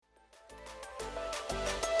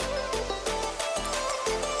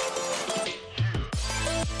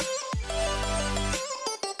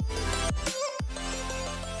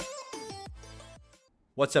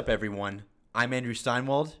What's up, everyone? I'm Andrew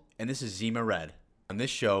Steinwald, and this is Zima Red. On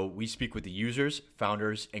this show, we speak with the users,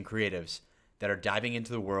 founders, and creatives that are diving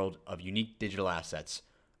into the world of unique digital assets,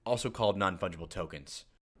 also called non-fungible tokens.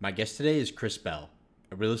 My guest today is Chris Bell,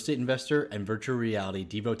 a real estate investor and virtual reality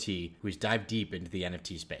devotee who has dived deep into the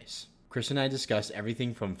NFT space. Chris and I discuss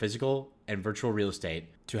everything from physical and virtual real estate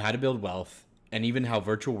to how to build wealth, and even how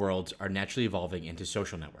virtual worlds are naturally evolving into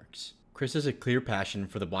social networks. Chris has a clear passion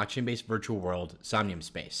for the blockchain-based virtual world Somnium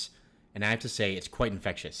space, and I have to say it's quite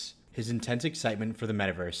infectious. His intense excitement for the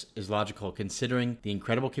metaverse is logical considering the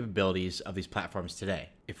incredible capabilities of these platforms today.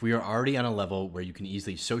 If we are already on a level where you can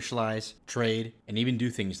easily socialize, trade, and even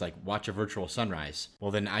do things like watch a virtual sunrise,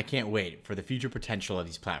 well then I can't wait for the future potential of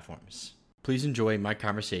these platforms. Please enjoy my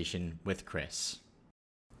conversation with Chris.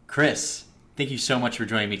 Chris, thank you so much for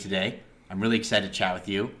joining me today. I'm really excited to chat with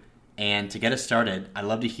you. And to get us started, I'd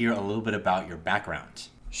love to hear a little bit about your background.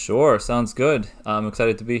 Sure, sounds good. I'm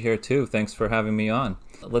excited to be here too. Thanks for having me on.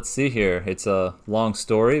 Let's see here. It's a long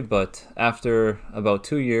story, but after about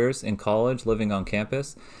 2 years in college living on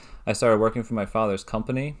campus, I started working for my father's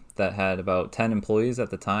company that had about 10 employees at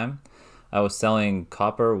the time. I was selling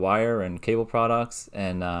copper, wire, and cable products,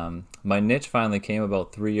 and my niche finally came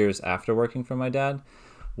about 3 years after working for my dad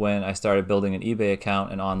when I started building an eBay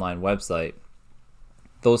account and online website.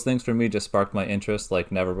 Those things for me just sparked my interest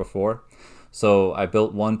like never before. So I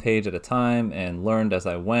built one page at a time and learned as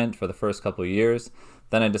I went for the first couple of years.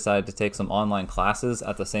 Then I decided to take some online classes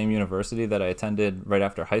at the same university that I attended right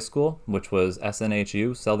after high school, which was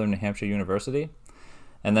SNHU, Southern New Hampshire University.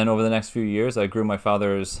 And then over the next few years, I grew my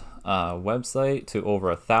father's website to over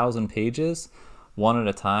 1,000 pages, one at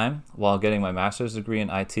a time, while getting my master's degree in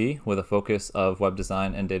IT with a focus of web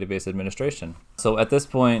design and database administration. So at this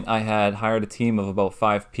point, I had hired a team of about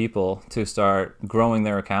 5 people to start growing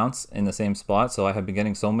their accounts in the same spot. So I had been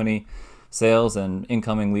getting so many sales and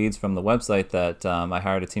incoming leads from the website that I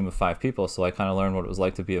hired a team of 5 people. So I kind of learned what it was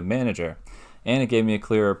like to be a manager. And it gave me a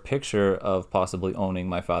clearer picture of possibly owning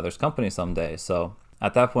my father's company someday. So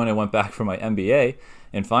at that point, I went back for my MBA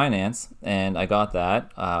in finance, and I got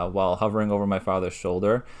that while hovering over my father's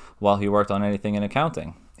shoulder while he worked on anything in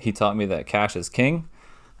accounting. He taught me that cash is king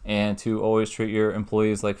and to always treat your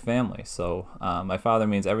employees like family. So my father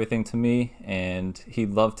means everything to me, and he'd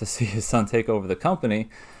love to see his son take over the company.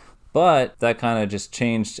 But that kind of just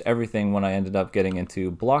changed everything when I ended up getting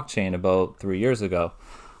into blockchain about 3 years ago.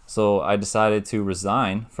 So I decided to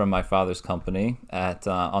resign from my father's company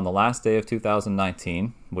on the last day of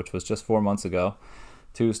 2019, which was just 4 months ago,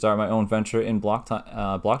 to start my own venture in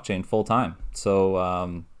blockchain full time.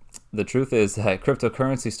 So the truth is that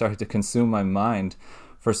cryptocurrency started to consume my mind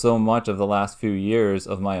for so much of the last few years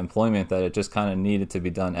of my employment that it just kind of needed to be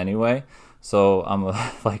done anyway. So I'm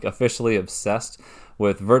officially obsessed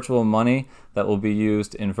with virtual money that will be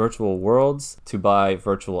used in virtual worlds to buy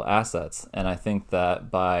virtual assets. And I think that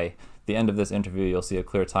by the end of this interview, you'll see a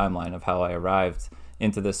clear timeline of how I arrived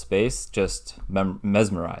into this space, just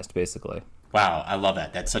mesmerized, basically. Wow, I love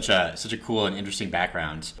that. That's such a cool and interesting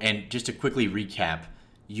background. And just to quickly recap,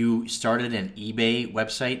 you started an eBay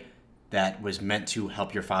website that was meant to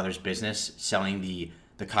help your father's business selling the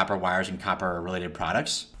copper wires and copper related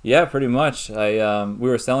products? Yeah, pretty much. We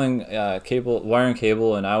were selling wire and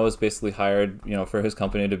cable, and I was basically hired, for his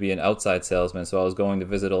company to be an outside salesman. So I was going to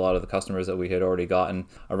visit a lot of the customers that we had already gotten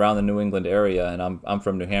around the New England area, and I'm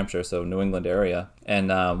from New Hampshire, so New England area. And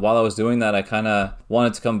while I was doing that, I kind of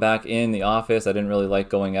wanted to come back in the office. I didn't really like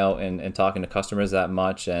going out and talking to customers that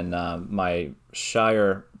much, and my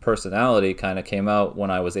shyer personality kind of came out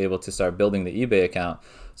when I was able to start building the eBay account.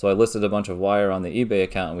 So I listed a bunch of wire on the eBay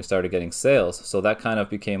account and we started getting sales. So that kind of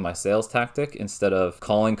became my sales tactic instead of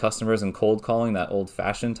calling customers and cold calling, that old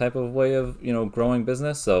fashioned type of way of, growing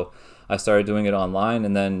business. So I started doing it online,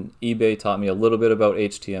 and then eBay taught me a little bit about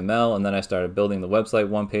HTML, and then I started building the website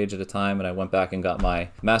one page at a time, and I went back and got my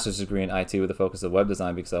master's degree in IT with a focus of web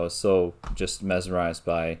design because I was so just mesmerized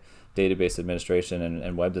by database administration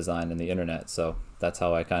and web design and the internet. So that's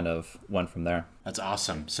how I kind of went from there. That's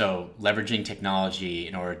awesome. So leveraging technology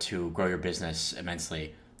in order to grow your business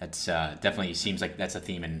immensely. That's definitely seems like that's a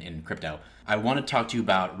theme in crypto. I want to talk to you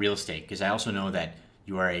about real estate because I also know that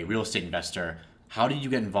you are a real estate investor. How did you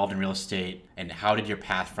get involved in real estate, and how did your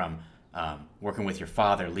path from working with your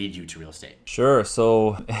father lead you to real estate? Sure.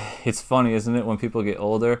 So it's funny, isn't it, when people get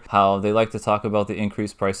older, how they like to talk about the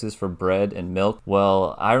increased prices for bread and milk.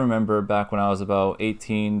 Well, I remember back when I was about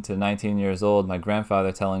 18 to 19 years old, my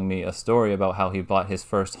grandfather telling me a story about how he bought his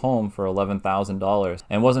first home for $11,000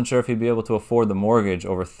 and wasn't sure if he'd be able to afford the mortgage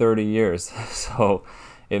over 30 years. So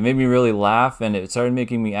it made me really laugh, and it started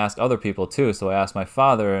making me ask other people too. So I asked my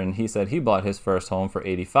father, and he said he bought his first home for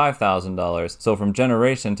 $85,000. So from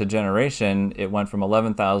generation to generation, it went from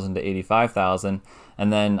 $11,000 to $85,000.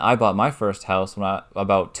 And then I bought my first house when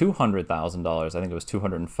about $200,000. I think it was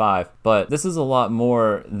 $205,000. But this is a lot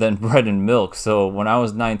more than bread and milk. So when I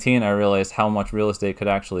was 19, I realized how much real estate could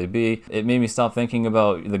actually be. It made me stop thinking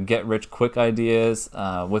about the get-rich-quick ideas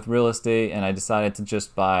with real estate, and I decided to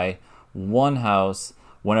just buy one house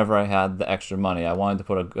whenever I had the extra money. I wanted to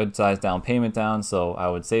put a good sized down payment down so I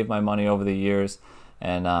would save my money over the years.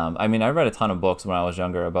 And I read a ton of books when I was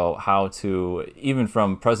younger about how to, even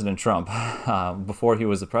from President Trump, before he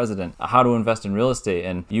was the president, how to invest in real estate.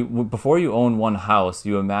 And before you own one house,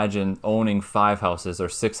 you imagine owning 5 houses or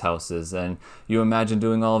 6 houses, and you imagine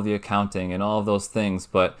doing all of the accounting and all of those things.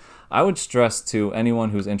 But I would stress to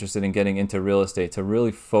anyone who's interested in getting into real estate to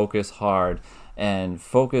really focus hard and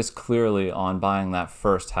focus clearly on buying that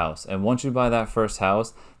first house. And once you buy that first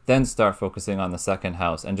house, then start focusing on the second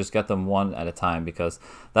house and just get them one at a time, because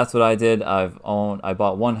that's what I did. I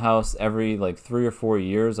bought one house every 3 or 4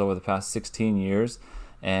 years over the past 16 years.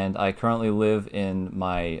 And I currently live in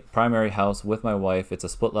my primary house with my wife. It's a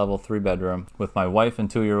split level 3-bedroom with my wife and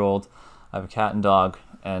 2-year-old. I have a cat and dog.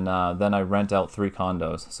 And then I rent out 3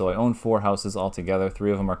 condos. So I own 4 houses altogether.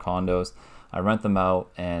 3 of them are condos. I rent them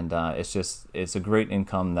out, and it's a great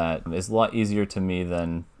income that is a lot easier to me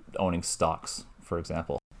than owning stocks, for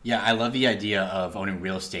example. Yeah, I love the idea of owning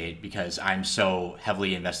real estate because I'm so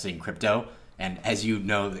heavily invested in crypto. And as you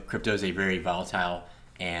know, crypto is a very volatile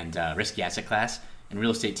and risky asset class. And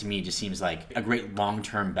real estate to me just seems like a great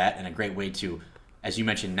long-term bet and a great way to, as you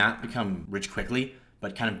mentioned, not become rich quickly,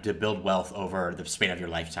 but kind of to build wealth over the span of your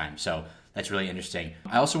lifetime. So that's really interesting.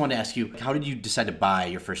 I also wanted to ask you, how did you decide to buy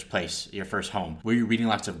your first place, your first home? Were you reading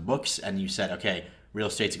lots of books and you said, okay, real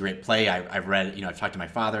estate's a great play? I've read, I've talked to my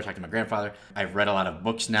father, talked to my grandfather. I've read a lot of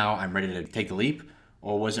books now. I'm ready to take the leap.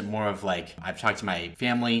 Or was it more of like, I've talked to my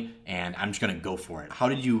family and I'm just going to go for it? How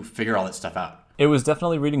did you figure all that stuff out? It was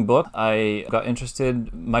definitely reading books. I got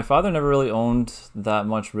interested. My father never really owned that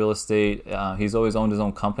much real estate. He's always owned his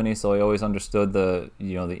own company, so I always understood the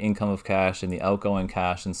income of cash and the outgoing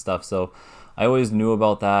cash and stuff. So I always knew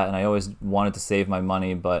about that, and I always wanted to save my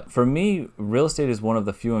money. But for me, real estate is one of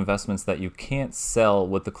the few investments that you can't sell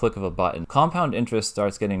with the click of a button. Compound interest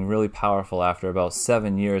starts getting really powerful after about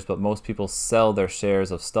 7 years, but most people sell their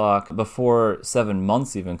shares of stock before 7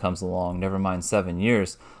 months even comes along, never mind 7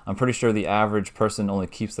 years. I'm pretty sure the average person only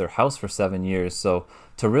keeps their house for 7 years. So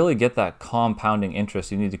to really get that compounding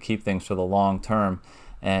interest, you need to keep things for the long term.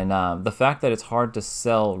 And the fact that it's hard to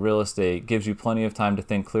sell real estate gives you plenty of time to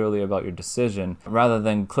think clearly about your decision rather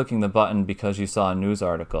than clicking the button because you saw a news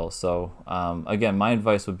article. So again, my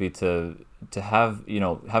advice would be to have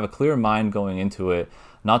a clear mind going into it,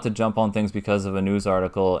 not to jump on things because of a news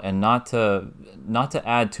article, and not to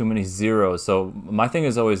add too many zeros. So my thing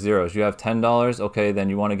is always zeros. You have $10, okay, then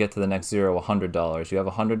you want to get to the next zero, $100. You have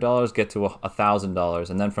 $100, get to $1,000,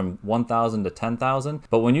 and then from $1,000 to $10,000.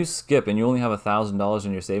 But when you skip and you only have $1,000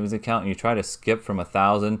 in your savings account and you try to skip from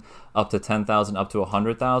 $1,000 up to $10,000 up to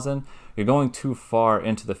 $100,000, you're going too far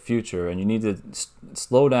into the future, and you need to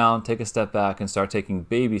slow down, take a step back, and start taking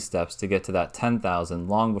baby steps to get to that 10,000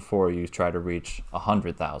 long before you try to reach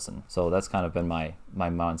 100,000. So that's kind of been my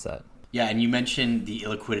mindset. Yeah, and you mentioned the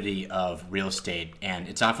illiquidity of real estate, and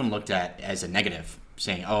it's often looked at as a negative,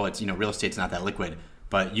 saying, oh, it's real estate's not that liquid.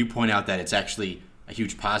 But you point out that it's actually a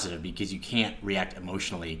huge positive because you can't react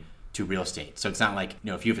emotionally to real estate. So it's not like,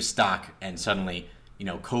 if you have a stock and suddenly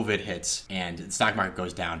COVID hits and the stock market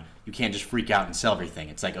goes down, you can't just freak out and sell everything.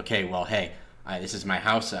 It's like, okay, well, hey, this is my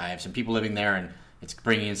house. I have some people living there and it's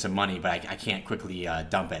bringing in some money, but I can't quickly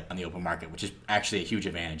dump it on the open market, which is actually a huge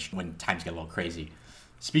advantage when times get a little crazy.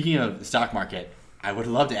 Speaking of the stock market, I would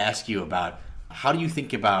love to ask you about how do you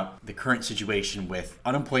think about the current situation with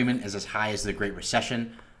unemployment is as high as the Great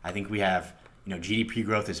Recession. I think we have, GDP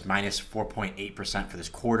growth is minus 4.8% for this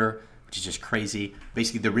quarter, which is just crazy.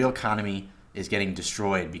 Basically, the real economy is getting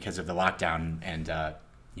destroyed because of the lockdown and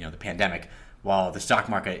the pandemic, while the stock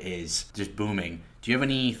market is just booming. Do you have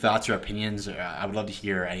any thoughts or opinions? I would love to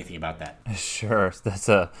hear anything about that. Sure, that's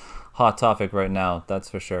a hot topic right now, that's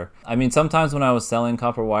for sure. Sometimes when I was selling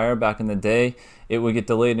copper wire back in the day, it would get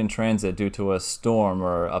delayed in transit due to a storm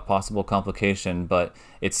or a possible complication, but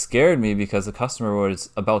it scared me because the customer was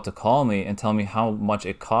about to call me and tell me how much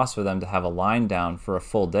it costs for them to have a line down for a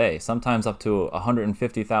full day, sometimes up to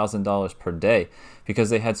 $150,000 per day, because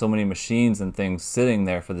they had so many machines and things sitting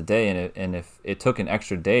there for the day, and if it took an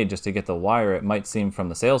extra day just to get the wire, it might seem from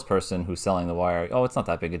the salesperson who's selling the wire, oh, it's not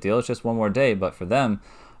that big a deal. It's just one more day. But for them,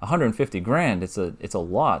 150 grand, it's a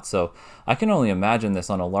lot. So I can only imagine this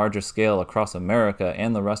on a larger scale across America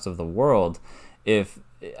and the rest of the world. If,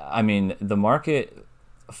 I mean, the market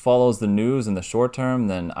follows the news in the short term,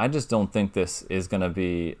 then I just don't think this is going to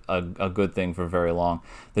be a good thing for very long.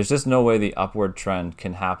 There's just no way the upward trend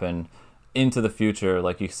can happen into the future,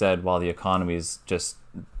 like you said, while the economy is just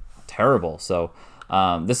terrible. So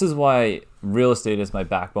this is why real estate is my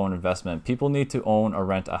backbone investment. People need to own or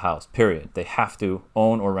rent a house, period. They have to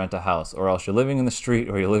own or rent a house, or else you're living in the street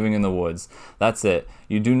or you're living in the woods. That's it.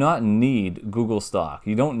 You do not need Google stock.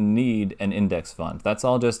 You don't need an index fund. That's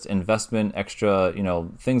all just investment, extra,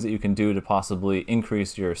 things that you can do to possibly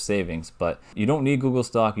increase your savings. But you don't need Google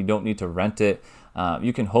stock. You don't need to rent it.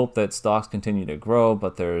 You can hope that stocks continue to grow,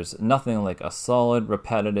 but there's nothing like a solid,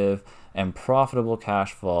 repetitive, and profitable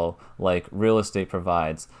cash flow like real estate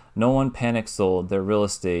provides. No one panic sold their real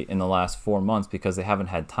estate in the last 4 months because they haven't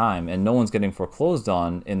had time, and no one's getting foreclosed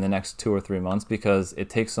on in the next 2 or 3 months because it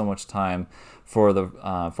takes so much time for the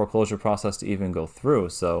foreclosure process to even go through.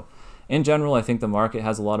 So in general, I think the market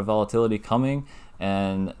has a lot of volatility coming,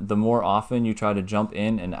 and the more often you try to jump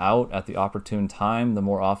in and out at the opportune time, the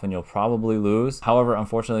more often you'll probably lose. However,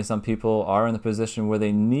 unfortunately, some people are in the position where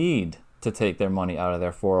they need to take their money out of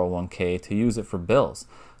their 401k to use it for bills.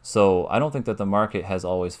 So I don't think that the market has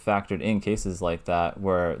always factored in cases like that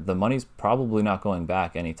where the money's probably not going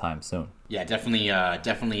back anytime soon. Yeah, definitely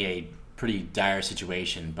a pretty dire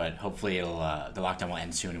situation, but hopefully the lockdown will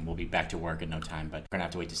end soon and we'll be back to work in no time, but we're gonna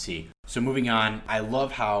have to wait to see. So moving on, I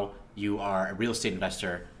love how you are a real estate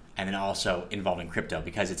investor and then also involved in crypto,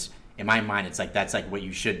 because it's, in my mind, it's like that's like what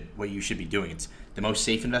you should be doing. It's the most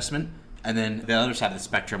safe investment. And then the other side of the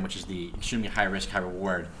spectrum, which is the extremely high risk, high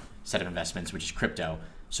reward set of investments, which is crypto.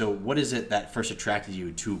 So what is it that first attracted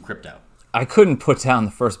you to crypto? I couldn't put down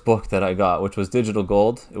the first book that I got, which was Digital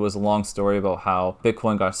Gold. It was a long story about how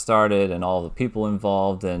Bitcoin got started and all the people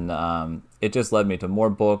involved, and it just led me to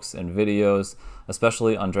more books and videos,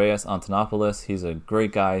 especially Andreas Antonopoulos. He's a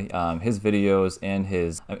great guy. His videos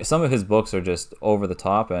and some of his books are just over the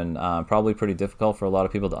top and probably pretty difficult for a lot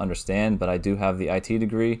of people to understand, but I do have the IT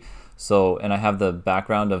degree. And I have the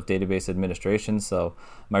background of database administration, so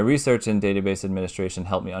my research in database administration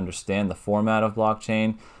helped me understand the format of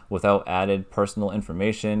blockchain without added personal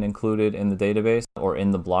information included in the database or in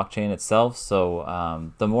the blockchain itself.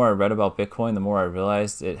 So the more I read about Bitcoin, the more I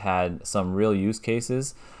realized it had some real use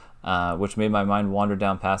cases, which made my mind wander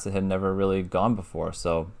down paths it had never really gone before.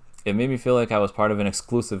 So it made me feel like I was part of an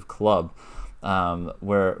exclusive club.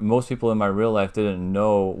 Where most people in my real life didn't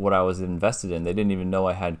know what I was invested in. They didn't even know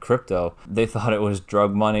I had crypto. They thought it was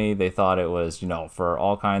drug money. They thought it was, for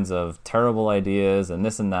all kinds of terrible ideas and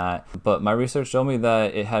this and that. But my research showed me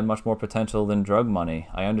that it had much more potential than drug money.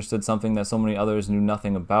 I understood something that so many others knew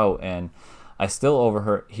nothing about, and I still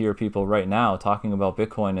overhear people right now talking about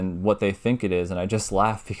Bitcoin and what they think it is, and I just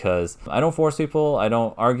laugh because I don't force people, I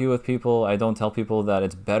don't argue with people, I don't tell people that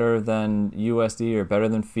it's better than USD or better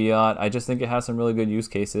than fiat. I just think it has some really good use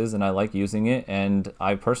cases and I like using it, and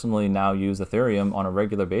I personally now use Ethereum on a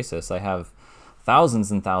regular basis. I have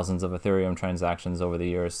thousands and thousands of Ethereum transactions over the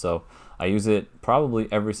years, so I use it probably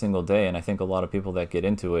every single day, and I think a lot of people that get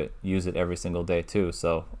into it use it every single day too.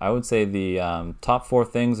 So I would say the top 4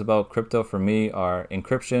 things about crypto for me are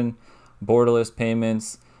encryption, borderless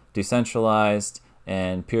payments, decentralized,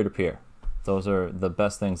 and peer-to-peer. Those are the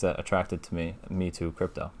best things that attracted to me to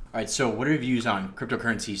crypto. All right, so what are your views on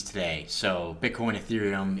cryptocurrencies today? So Bitcoin,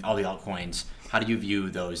 Ethereum, all the altcoins, how do you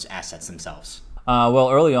view those assets themselves?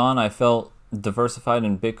 Well, early on I felt diversified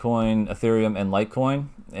in Bitcoin, Ethereum, and Litecoin,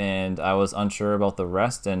 and I was unsure about the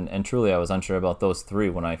rest, and truly I was unsure about those 3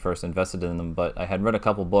 when I first invested in them, but I had read a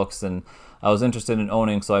couple books and I was interested in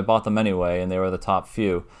owning, so I bought them anyway, and they were the top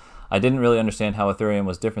few. I didn't really understand how Ethereum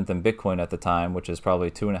was different than Bitcoin at the time, which is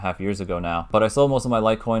probably 2.5 years ago now, but I sold most of my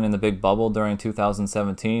Litecoin in the big bubble during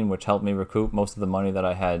 2017, which helped me recoup most of the money that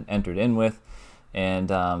I had entered in with. And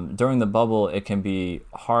during the bubble, it can be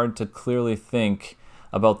hard to clearly think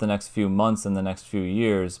about the next few months and the next few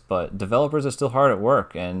years, but developers are still hard at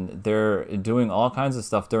work and they're doing all kinds of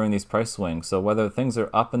stuff during these price swings. So whether things are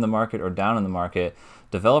up in the market or down in the market,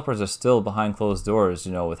 developers are still behind closed doors,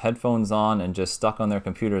 with headphones on and just stuck on their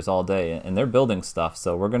computers all day, and they're building stuff.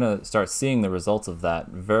 So we're going to start seeing the results of that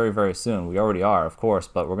very, very soon. We already are, of course,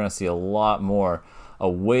 but we're going to see a lot more, a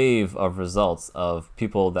wave of results of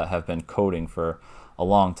people that have been coding for a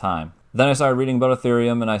long time. Then I started reading about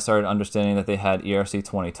Ethereum and I started understanding that they had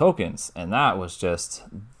ERC20 tokens, and that was just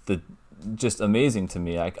just amazing to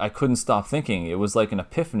me. I couldn't stop thinking. It was like an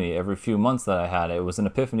epiphany every few months that I had. It was an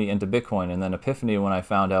epiphany into Bitcoin, and then epiphany when I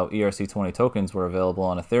found out ERC20 tokens were available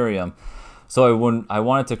on Ethereum. So I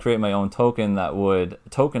wanted to create my own token that would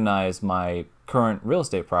tokenize my current real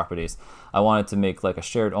estate properties. I wanted to make like a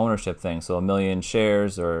shared ownership thing, so 1 million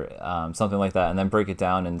shares or something like that, and then break it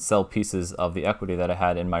down and sell pieces of the equity that I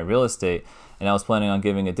had in my real estate. And I was planning on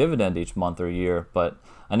giving a dividend each month or year, but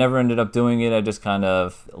I never ended up doing it. I just kind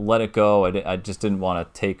of let it go. I just didn't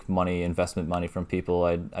want to take money, investment money from people.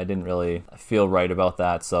 I didn't really feel right about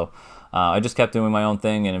that. So I just kept doing my own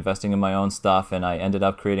thing and investing in my own stuff, and I ended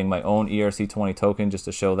up creating my own ERC20 token just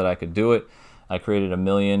to show that I could do it. I created 1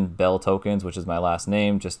 million Bell tokens, which is my last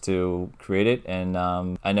name, just to create it, and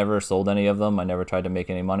I never sold any of them. I never tried to make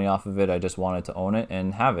any money off of it. I just wanted to own it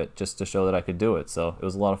and have it just to show that I could do it. So it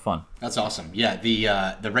was a lot of fun. That's awesome. Yeah,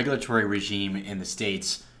 the regulatory regime in the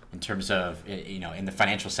States in terms of, in the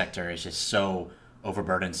financial sector is just so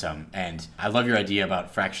overburdensome. And I love your idea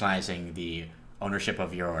about fractionalizing the ownership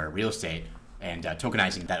of your real estate and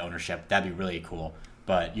tokenizing that ownership. That'd be really cool.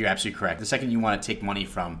 But you're absolutely correct. The second you want to take money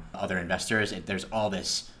from other investors, there's all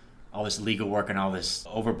this legal work and all this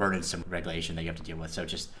overburdensome regulation that you have to deal with. So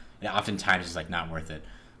oftentimes it's like not worth it.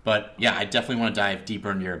 But yeah, I definitely want to dive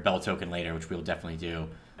deeper into your Bell token later, which we'll definitely do.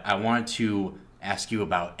 I wanted to ask you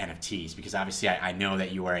about NFTs because obviously I know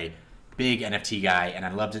that you are a big NFT guy, and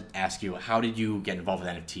I'd love to ask you, how did you get involved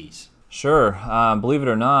with NFTs? Sure. Believe it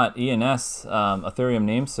or not, ENS, Ethereum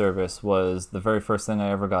name service, was the very first thing I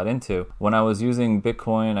ever got into. When I was using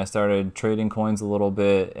Bitcoin, I started trading coins a little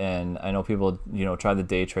bit, and I know people, try the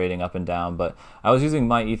day trading up and down, but I was using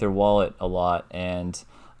my Ether wallet a lot and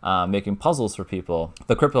making puzzles for people.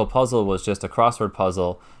 The crypto puzzle was just a crossword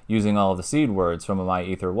puzzle using all of the seed words from my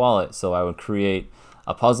Ether wallet. So I would create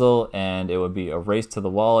a puzzle, and it would be a race to the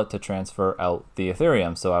wallet to transfer out the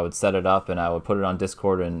Ethereum. So I would set it up and I would put it on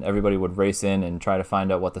Discord, and everybody would race in and try to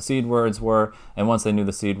find out what the seed words were. And once they knew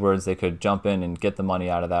the seed words, they could jump in and get the money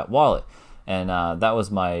out of that wallet. And that was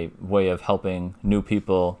my way of helping new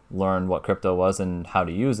people learn what crypto was and how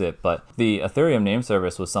to use it. But the Ethereum name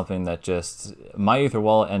service was something that my Ether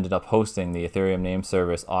wallet ended up hosting the Ethereum name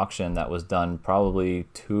service auction that was done probably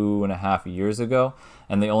 2.5 years ago.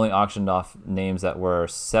 And they only auctioned off names that were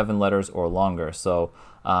 7 letters or longer. So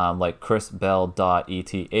like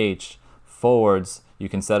chrisbell.eth forwards, you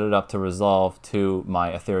can set it up to resolve to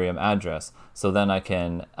my Ethereum address. So then I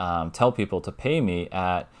can tell people to pay me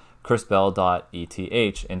at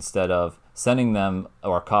chrisbell.eth instead of sending them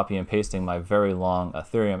or copy and pasting my very long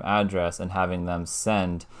Ethereum address and having them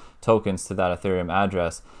send tokens to that Ethereum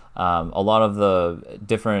address. A lot of the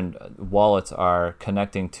different wallets are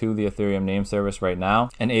connecting to the Ethereum name service right now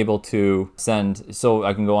and able to send. So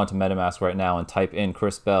I can go onto MetaMask right now and type in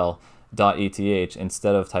chrisbell.eth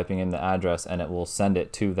instead of typing in the address, and it will send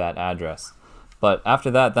it to that address. But after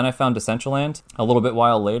that, then I found Decentraland a little bit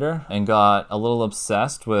while later and got a little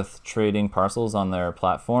obsessed with trading parcels on their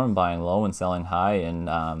platform, buying low and selling high, and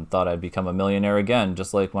thought I'd become a millionaire again.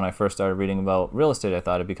 Just like when I first started reading about real estate, I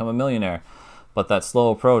thought I'd become a millionaire. But that slow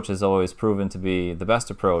approach has always proven to be the best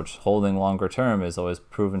approach. Holding longer term is always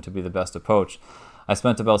proven to be the best approach. I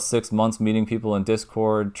spent about 6 months meeting people in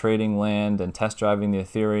Discord, trading land and test driving the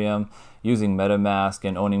Ethereum, using MetaMask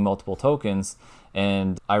and owning multiple tokens.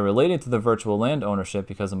 And I related to the virtual land ownership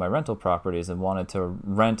because of my rental properties and wanted to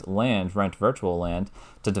rent virtual land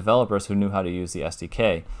to developers who knew how to use the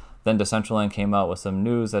SDK. Then Decentraland came out with some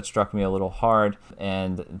news that struck me a little hard,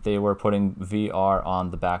 and they were putting VR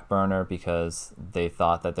on the back burner because they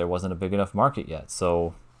thought that there wasn't a big enough market yet.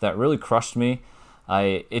 So that really crushed me.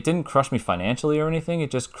 It didn't crush me financially or anything.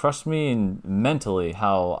 It just crushed me mentally,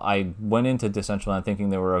 how I went into Decentraland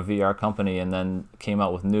thinking they were a VR company and then came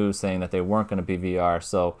out with news saying that they weren't going to be VR.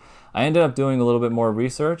 So I ended up doing a little bit more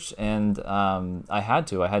research, and I had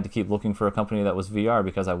to keep looking for a company that was VR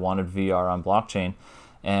because I wanted VR on blockchain.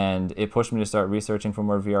 And it pushed me to start researching for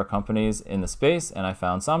more VR companies in the space, and I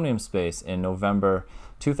found Somnium Space in November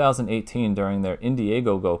 2018 during their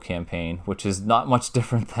Indiegogo campaign, which is not much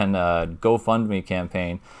different than a GoFundMe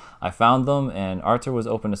campaign. I found them, and Arthur was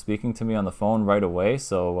open to speaking to me on the phone right away,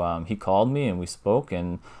 so he called me and we spoke,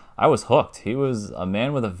 and I was hooked. He was a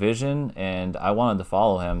man with a vision, and I wanted to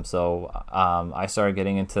follow him, so I started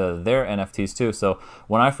getting into their NFTs too. So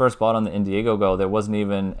when I first bought on the Indiegogo, there wasn't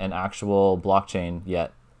even an actual blockchain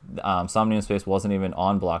yet Somnium Space wasn't even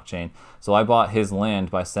on blockchain. So I bought his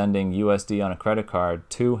land by sending USD on a credit card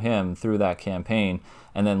to him through that campaign.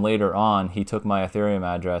 And then later on, he took my Ethereum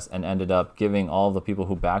address and ended up giving all the people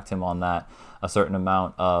who backed him on that a certain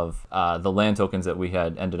amount of the land tokens that we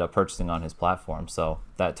had ended up purchasing on his platform. So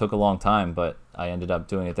that took a long time, but I ended up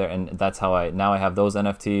doing it there. And that's how I have those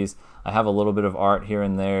NFTs. I have a little bit of art here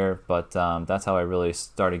and there, but that's how I really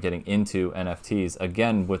started getting into NFTs,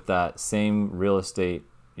 again, with that same real estate,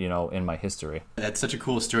 in my history. That's such a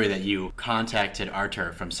cool story that you contacted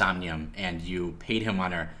Artur from Somnium and you paid him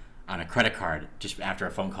on a credit card just after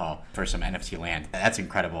a phone call for some NFT land. That's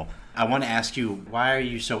incredible. I want to ask you, why are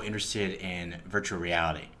you so interested in virtual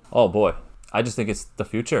reality? Oh boy, I just think it's the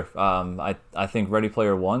future. I think Ready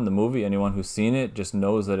Player One, the movie, anyone who's seen it just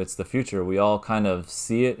knows that it's the future. We all kind of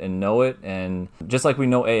see it and know it, and just like we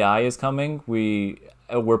know AI is coming,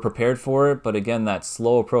 we're prepared for it. But again, that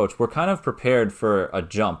slow approach, we're kind of prepared for a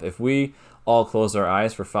jump. If we all closed our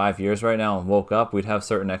eyes for 5 years right now and woke up, we'd have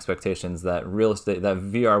certain expectations that real estate, that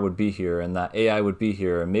VR would be here and that AI would be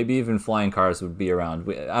here and maybe even flying cars would be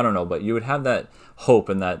around. I don't know, but you would have that hope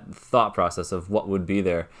and that thought process of what would be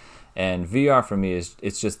there. And VR for me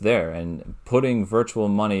it's just there, and putting virtual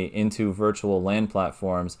money into virtual land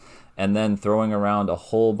platforms and then throwing around a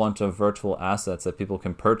whole bunch of virtual assets that people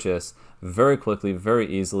can purchase very quickly, very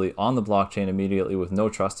easily on the blockchain immediately with no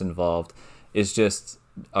trust involved is just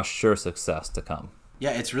a sure success to come.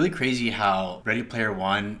 Yeah, it's really crazy how Ready Player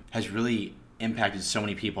One has really impacted so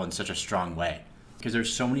many people in such a strong way. Because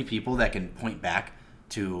there's so many people that can point back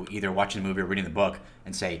to either watching the movie or reading the book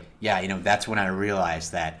and say, yeah, that's when I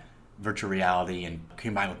realized that virtual reality and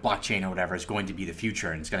combined with blockchain or whatever is going to be the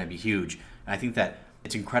future and it's going to be huge. And I think that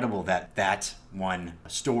it's incredible that one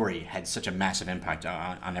story had such a massive impact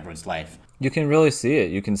on everyone's life. You can really see it.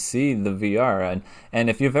 You can see the VR. And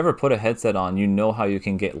if you've ever put a headset on, you know how you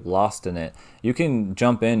can get lost in it. You can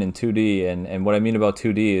jump in 2D. And what I mean about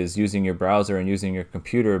 2D is using your browser and using your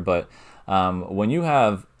computer. But when you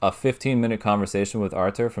have a 15-minute conversation with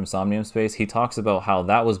Artur from Somnium Space, he talks about how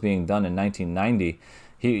that was being done in 1990.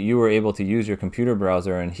 You were able to use your computer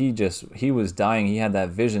browser, and he was dying. He had that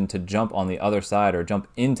vision to jump on the other side or jump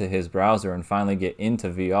into his browser and finally get into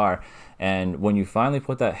VR. And when you finally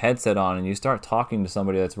put that headset on and you start talking to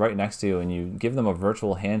somebody that's right next to you and you give them a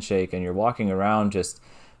virtual handshake and you're walking around just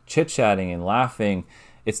chit-chatting and laughing,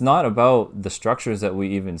 it's not about the structures that we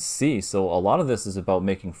even see. So a lot of this is about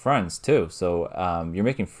making friends too. So you're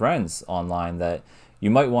making friends online that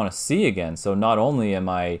you might want to see again. So not only am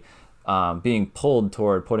I being pulled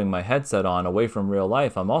toward putting my headset on away from real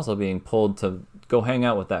life, I'm also being pulled to go hang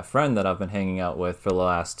out with that friend that I've been hanging out with for the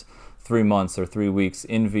last 3 months or 3 weeks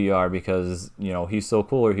in VR because he's so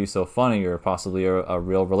cool or he's so funny, or possibly a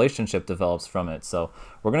real relationship develops from it. So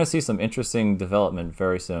we're going to see some interesting development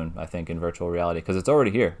very soon, I think, in virtual reality, because it's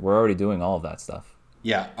already here. We're already doing all of that stuff.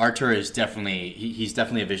 Yeah, Artur is he's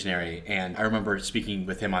definitely a visionary, and I remember speaking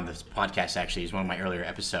with him on this podcast. Actually, he's one of my earlier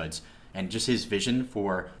episodes. And just his vision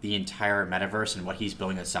for the entire metaverse and what he's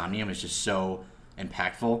building at Somnium is just so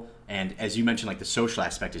impactful. And as you mentioned, like the social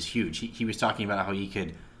aspect is huge. He was talking about how he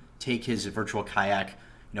could take his virtual kayak,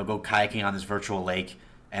 go kayaking on this virtual lake,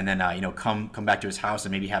 and then come back to his house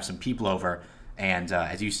and maybe have some people over, and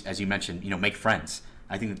as you mentioned, make friends.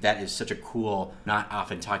 I think that is such a cool, not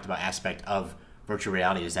often talked about aspect of virtual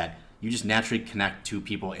reality, is that you just naturally connect to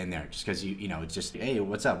people in there just because it's just, hey,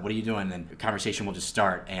 what's up? What are you doing? And then the conversation will just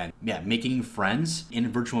start. And yeah, making friends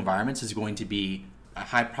in virtual environments is going to be a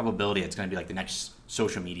high probability. It's going to be like the next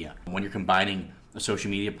social media. When you're combining a social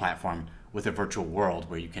media platform with a virtual world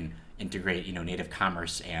where you can integrate, native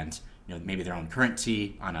commerce and, maybe their own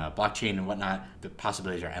currency on a blockchain and whatnot, the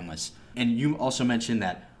possibilities are endless. And you also mentioned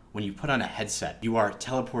that when you put on a headset, you are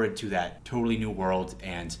teleported to that totally new world.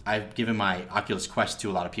 And I've given my Oculus Quest to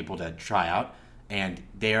a lot of people to try out. And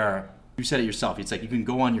you said it yourself, it's like you can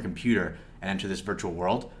go on your computer and enter this virtual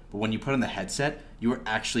world. But when you put on the headset, you are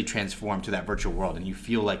actually transformed to that virtual world. And you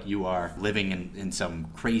feel like you are living in some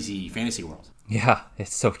crazy fantasy world. Yeah,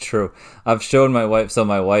 it's so true. I've shown my wife, so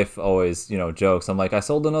my wife always, jokes. I'm like, I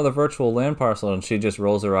sold another virtual land parcel, and she just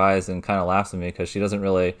rolls her eyes and kind of laughs at me because she doesn't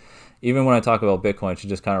really, even when I talk about Bitcoin, she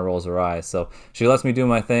just kind of rolls her eyes. So she lets me do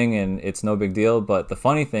my thing, and it's no big deal. But the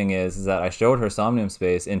funny thing is that I showed her Somnium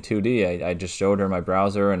Space in 2D. I just showed her my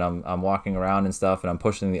browser, and I'm walking around and stuff, and I'm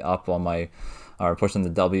pushing the up or pushing the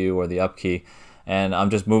W or the up key. And I'm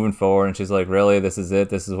just moving forward, and she's like, really, this is it?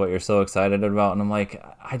 This is what you're so excited about? And I'm like,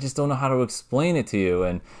 I just don't know how to explain it to you.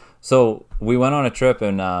 And So we went on a trip,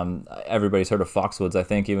 and everybody's heard of Foxwoods, I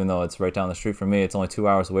think, even though it's right down the street from me. It's only 2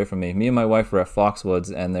 hours away from me. Me and my wife were at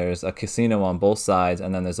Foxwoods, and there's a casino on both sides,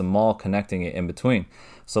 and then there's a mall connecting it in between.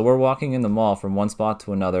 So we're walking in the mall from one spot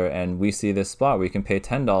to another, and we see this spot where you can pay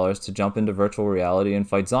 $10 to jump into virtual reality and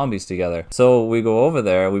fight zombies together. So we go over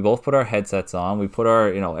there, we both put our headsets on, we put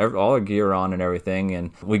our, all our gear on and everything,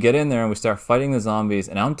 and we get in there and we start fighting the zombies.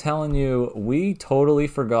 And I'm telling you, we totally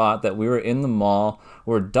forgot that we were in the mall.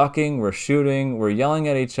 We're ducking, we're shooting, we're yelling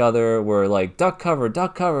at each other, we're like, duck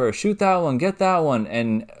cover, shoot that one, get that one.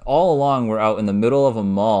 And all along, we're out in the middle of a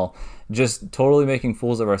mall, just totally making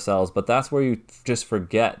fools of ourselves. But that's where you just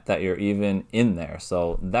forget that you're even in there.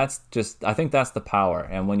 So I think that's the power.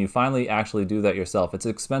 And when you finally actually do that yourself, it's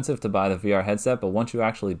expensive to buy the VR headset, but once you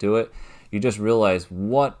actually do it, you just realize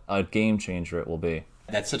what a game changer it will be.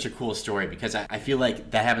 That's such a cool story, because I feel like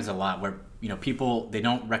that happens a lot where, people, they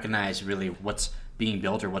don't recognize really what's being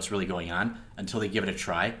built or what's really going on until they give it a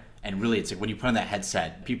try. And really, it's like when you put on that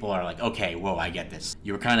headset, people are like, okay, whoa, I get this.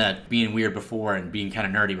 You were kind of being weird before and being kind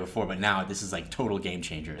of nerdy before, but now this is like total game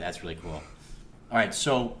changer. That's really cool. All right,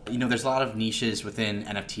 so, there's a lot of niches within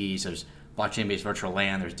NFTs. There's blockchain-based virtual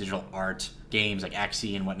land, there's digital art, games like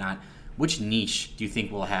Axie and whatnot. Which niche do you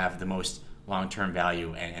think will have the most long-term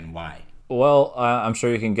value, and why? Well, I'm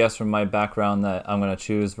sure you can guess from my background that I'm going to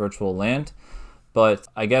choose virtual land. But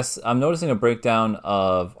I guess I'm noticing a breakdown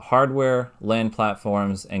of hardware, land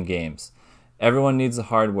platforms, and games. Everyone needs the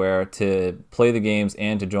hardware to play the games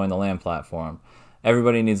and to join the land platform.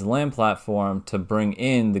 Everybody needs the land platform to bring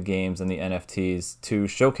in the games and the NFTs to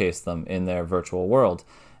showcase them in their virtual world.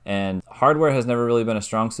 And hardware has never really been a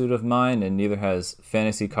strong suit of mine, and neither has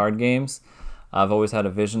fantasy card games. I've always had a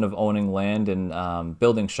vision of owning land and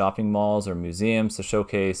building shopping malls or museums to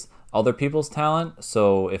showcase other people's talent.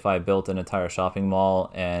 So if I built an entire shopping mall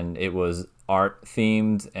and it was art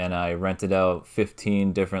themed and I rented out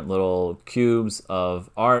 15 different little cubes of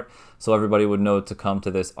art, so everybody would know to come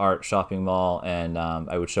to this art shopping mall, and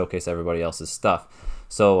I would showcase everybody else's stuff.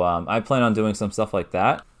 So I plan on doing some stuff like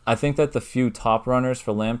that. I think that the few top runners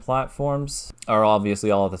for land platforms are obviously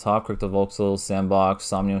all at the top: CryptoVoxels, Sandbox,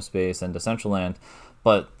 Somnium Space, and Decentraland.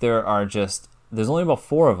 But there's only about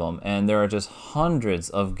 4 of them, and there are just hundreds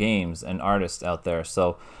of games and artists out there.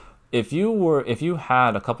 So if you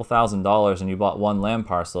had a couple $1,000s and you bought one land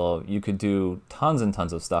parcel, you could do tons and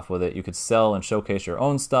tons of stuff with it. You could sell and showcase your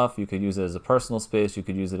own stuff. You could use it as a personal space. You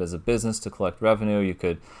could use it as a business to collect revenue. You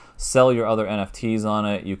could sell your other NFTs on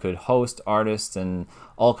it. You could host artists and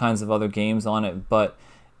all kinds of other games on it. But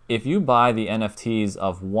if you buy the NFTs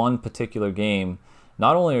of one particular game,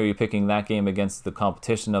 not only are you picking that game against the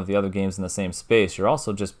competition of the other games in the same space, you're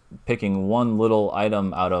also just picking one little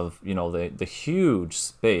item out of the huge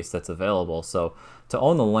space that's available. So to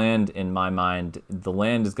own the land, in my mind, the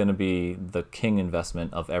land is going to be the king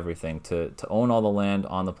investment of everything. To own all the land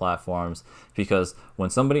on the platforms, because when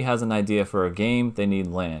somebody has an idea for a game, they need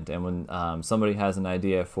land, and when somebody has an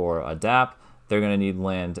idea for a DApp, they're going to need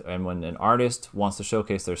land. And when an artist wants to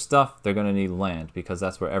showcase their stuff, they're going to need land, because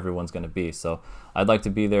that's where everyone's going to be. So I'd like to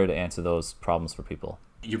be there to answer those problems for people.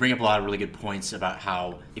 You bring up a lot of really good points about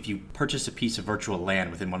how if you purchase a piece of virtual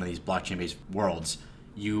land within one of these blockchain-based worlds,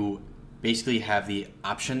 you basically have the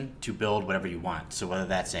option to build whatever you want. So whether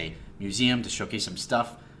that's a museum to showcase some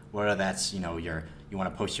stuff, whether that's you want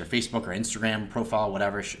to post your Facebook or Instagram profile,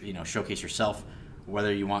 whatever, showcase yourself,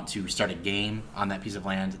 whether you want to start a game on that piece of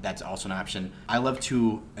land, that's also an option. I love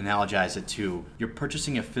to analogize it to you're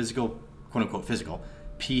purchasing a physical, quote unquote physical,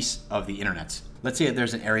 piece of the internet. Let's say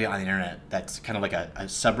there's an area on the internet that's kind of like a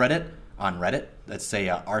subreddit on Reddit. Let's say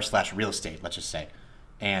r/real estate, let's just say.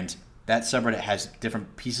 And that subreddit has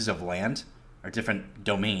different pieces of land or different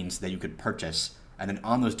domains that you could purchase. And then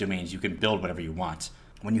on those domains, you can build whatever you want.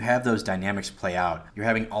 When you have those dynamics play out, you're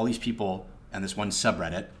having all these people on this one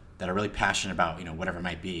subreddit that are really passionate about, whatever it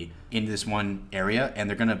might be, into this one area, and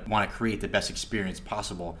they're going to want to create the best experience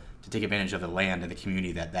possible to take advantage of the land and the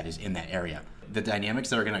community that is in that area. The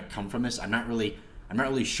dynamics that are going to come from this, I'm not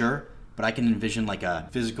really sure, but I can envision like a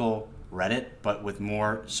physical Reddit, but with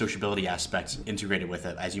more sociability aspects integrated with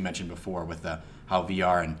it, as you mentioned before, with how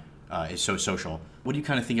VR is so social. What do you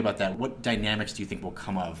kind of think about that? What dynamics do you think will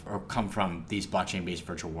come from these blockchain-based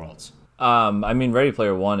virtual worlds? Ready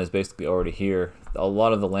Player One is basically already here. A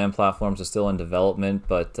lot of the land platforms are still in development,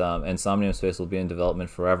 but and Somnium Space will be in development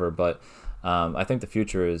forever. But I think the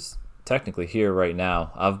future is technically here right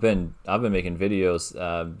now. I've been making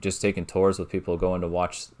videos, just taking tours with people, going to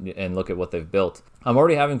watch and look at what they've built. I'm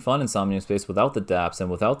already having fun in Somnium Space without the dApps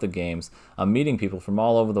and without the games. I'm meeting people from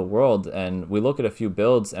all over the world, and we look at a few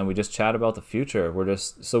builds and we just chat about the future. We're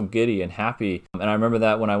just so giddy and happy. And I remember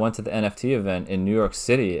that when I went to the NFT event in New York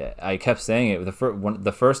City, I kept saying it.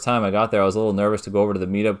 The first time I got there, I was a little nervous to go over to the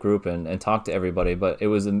meetup group and talk to everybody, but it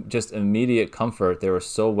was just immediate comfort. They were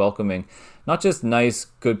so welcoming. Not just nice,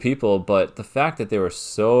 good people, but the fact that they were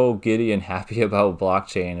so giddy and happy about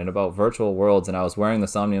blockchain and about virtual worlds. And I was wearing the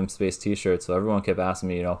Somnium Space t-shirt, so everyone kept asking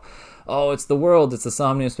me, oh, it's the world, it's the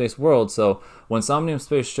Somnium Space world. So when Somnium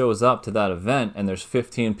Space shows up to that event and there's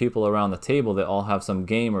 15 people around the table that all have some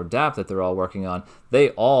game or dApp that they're all working on, they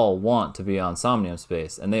all want to be on Somnium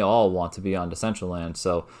Space and they all want to be on Decentraland.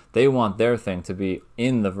 So they want their thing to be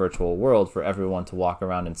in the virtual world for everyone to walk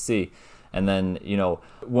around and see. And then,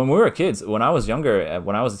 when we were kids, when I was younger,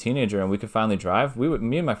 when I was a teenager and we could finally drive,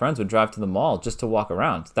 me and my friends would drive to the mall just to walk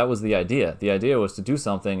around. That was the idea. The idea was to do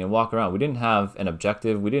something and walk around. We didn't have an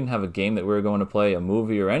objective. We didn't have a game that we were going to play, a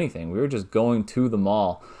movie or anything. We were just going to the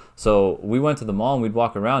mall. So we went to the mall and we'd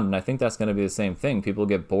walk around, and I think that's going to be the same thing. People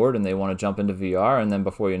get bored and they want to jump into VR, and then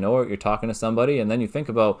before you know it, you're talking to somebody, and then you think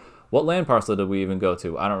about, what land parcel did we even go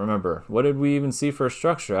to? I don't remember. What did we even see for a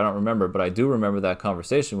structure? I don't remember, but I do remember that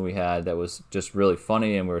conversation we had that was just really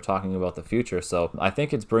funny, and we were talking about the future. So I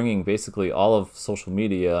think it's bringing basically all of social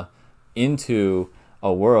media into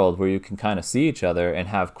a world where you can kind of see each other and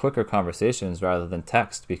have quicker conversations rather than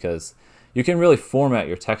text, because you can really format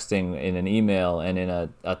your texting in an email and in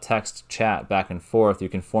a text chat back and forth. You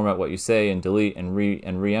can format what you say and delete and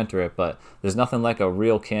re-enter it, but there's nothing like a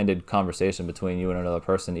real candid conversation between you and another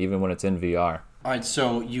person, even when it's in VR. All right,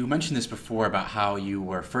 so you mentioned this before about how you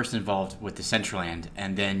were first involved with Decentraland,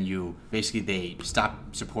 and then they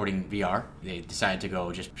stopped supporting VR. They decided to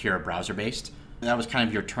go just pure browser-based. That was kind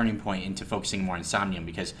of your turning point into focusing more on Somnium,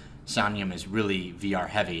 because Somnium is really VR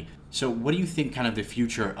heavy. So what do you think kind of the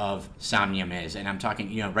future of Somnium is? And I'm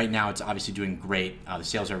talking, right now it's obviously doing great. The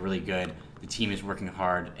sales are really good. The team is working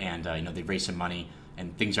hard, and they've raised some money,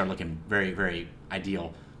 and things are looking very, very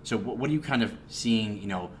ideal. So what are you kind of seeing,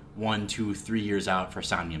 1, 2, 3 years out for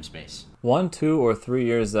Somnium Space? 1, 2, or 3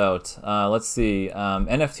 years out. Let's see.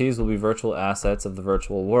 NFTs will be virtual assets of the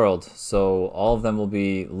virtual world. So all of them will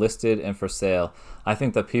be listed and for sale. I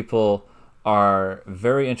think that people are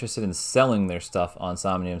very interested in selling their stuff on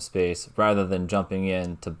Somnium Space rather than jumping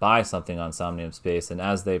in to buy something on Somnium Space. And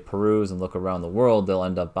as they peruse and look around the world, they'll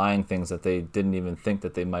end up buying things that they didn't even think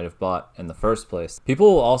that they might have bought in the first place.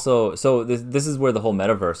 People will also, so this is where the whole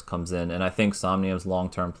metaverse comes in, and I think Somnium's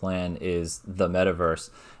long-term plan is the metaverse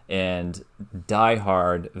and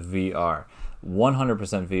die-hard VR.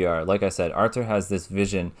 100% VR. Like I said, Arthur has this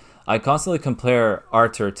vision. I constantly compare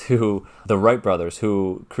Arthur to the Wright brothers,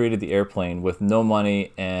 who created the airplane with no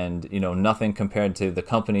money and nothing compared to the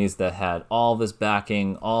companies that had all this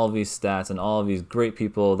backing, all these stats, and all of these great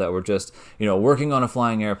people that were just working on a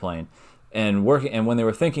flying airplane. And when they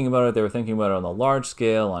were thinking about it, they were thinking about it on a large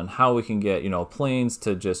scale, on how we can get planes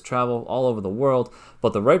to just travel all over the world.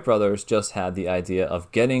 But the Wright brothers just had the idea of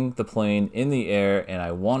getting the plane in the air, and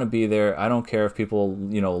I want to be there. I don't care if people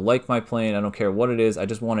like my plane. I don't care what it is. I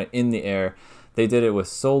just want it in the air. They did it with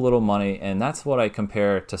so little money, and that's what I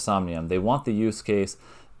compare to Somnium. They want the use case.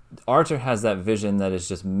 Arthur has that vision that is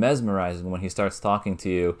just mesmerizing when he starts talking to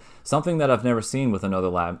you. Something that I've never seen with another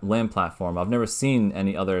land platform. I've never seen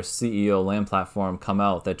any other CEO land platform come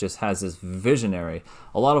out that just has this visionary.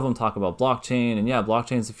 A lot of them talk about blockchain, and yeah,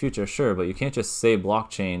 blockchain's the future, sure, but you can't just say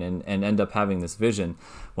blockchain and end up having this vision.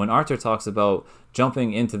 When Arthur talks about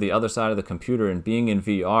jumping into the other side of the computer and being in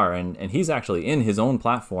VR, and he's actually in his own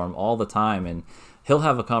platform all the time, and he'll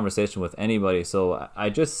have a conversation with anybody. So I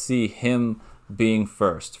just see him being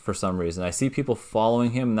first for some reason. I see people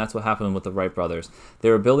following him, and that's what happened with the Wright brothers. They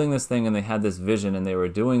were building this thing, and they had this vision, and they were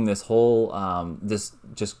doing this whole this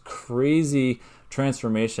just crazy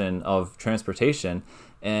transformation of transportation,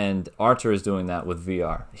 and Arthur is doing that with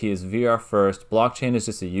VR. He is VR first. Blockchain is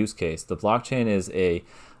just a use case. The blockchain is a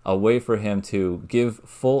way for him to give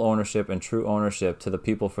full ownership and true ownership to the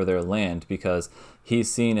people for their land, because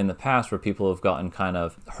he's seen in the past where people have gotten kind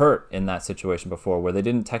of hurt in that situation before, where they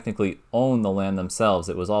didn't technically own the land themselves.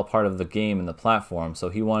 It was all part of the game and the platform. So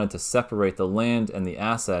he wanted to separate the land and the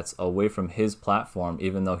assets away from his platform,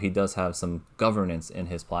 even though he does have some governance in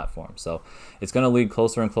his platform. So it's going to lead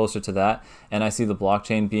closer and closer to that. And I see the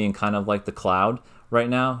blockchain being kind of like the cloud right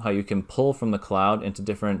now, how you can pull from the cloud into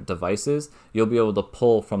different devices. You'll be able to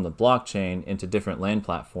pull from the blockchain into different land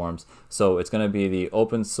platforms. So it's going to be the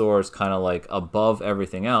open source, kind of like above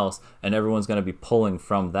everything else, and everyone's going to be pulling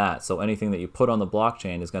from that. So anything that you put on the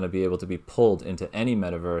blockchain is going to be able to be pulled into any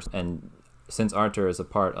metaverse. And since Arthur is a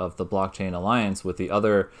part of the blockchain alliance with the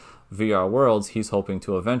other VR worlds, he's hoping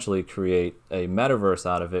to eventually create a metaverse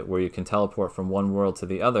out of it where you can teleport from one world to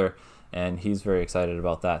the other, and he's very excited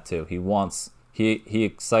about that too.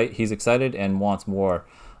 He's excited and wants more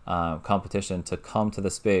competition to come to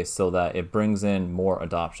the space so that it brings in more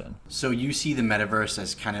adoption. So you see the metaverse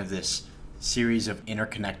as kind of this series of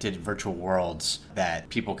interconnected virtual worlds that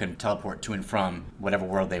people can teleport to and from whatever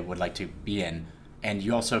world they would like to be in. And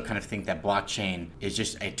you also kind of think that blockchain is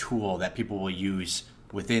just a tool that people will use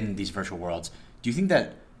within these virtual worlds. Do you think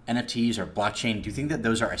that NFTs or blockchain, do you think that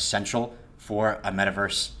those are essential for a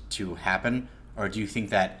metaverse to happen? Or do you think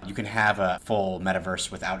that you can have a full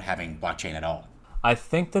metaverse without having blockchain at all? I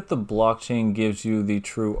think that the blockchain gives you the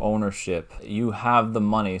true ownership. You have the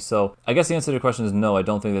money. So I guess the answer to the question is no, I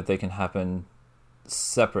don't think that they can happen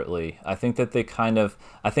separately. I think that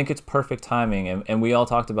I think it's perfect timing. And we all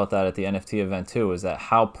talked about that at the NFT event too, is that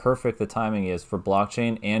how perfect the timing is for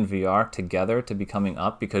blockchain and VR together to be coming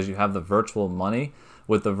up, because you have the virtual money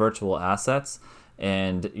with the virtual assets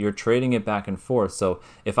and you're trading it back and forth. So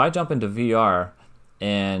if I jump into VR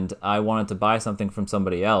and I wanted to buy something from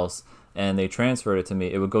somebody else, and they transferred it to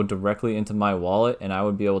me, it would go directly into my wallet and I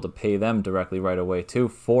would be able to pay them directly right away too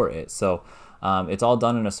for it. So it's all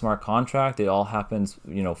done in a smart contract. It all happens,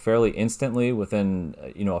 fairly instantly within,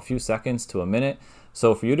 a few seconds to a minute.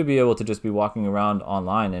 So for you to be able to just be walking around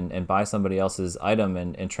online and buy somebody else's item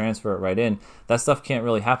and transfer it right in, that stuff can't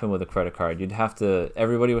really happen with a credit card.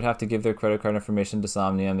 Everybody would have to give their credit card information to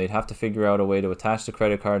Somnium. They'd have to figure out a way to attach the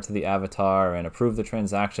credit card to the avatar and approve the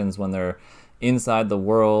transactions when they're inside the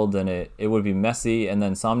world, and it would be messy, and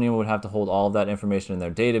then Somnium would have to hold all of that information in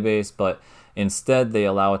their database, but instead they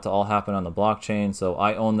allow it to all happen on the blockchain. So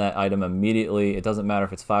I own that item immediately. It doesn't matter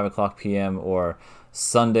if it's 5 o'clock p.m. or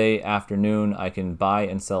Sunday afternoon. I can buy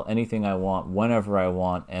and sell anything I want whenever I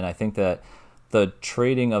want, and I think that the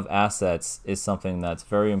trading of assets is something that's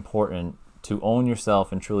very important to own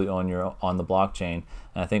yourself and truly own on the blockchain,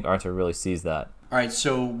 and I think Arthur really sees that. All right,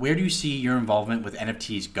 so where do you see your involvement with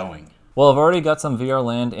NFTs going? Well, I've already got some VR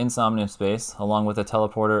land in Somnium Space, along with a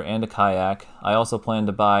teleporter and a kayak. I also plan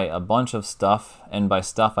to buy a bunch of stuff, and by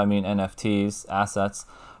stuff I mean NFTs, assets,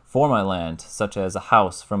 for my land, such as a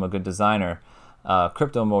house from a good designer, a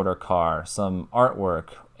crypto motor car, some artwork,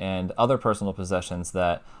 and other personal possessions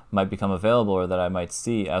that might become available or that I might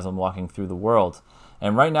see as I'm walking through the world.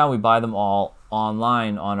 And right now we buy them all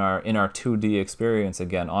online in our 2D experience,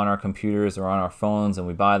 again, on our computers or on our phones, and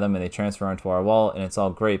we buy them and they transfer onto our wallet, and it's all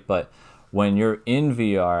great. But when you're in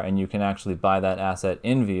VR and you can actually buy that asset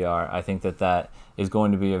in VR, I think that is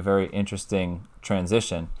going to be a very interesting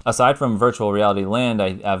transition. Aside from virtual reality land,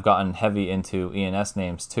 I've gotten heavy into ENS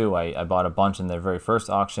names too. I bought a bunch in their very first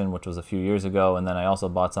auction, which was a few years ago, and then I also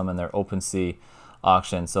bought some in their OpenSea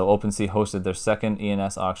auction. So OpenSea hosted their second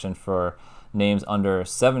ENS auction for names under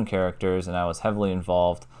 7 characters, and I was heavily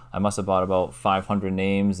involved. I must have bought about 500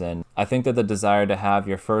 names, and I think that the desire to have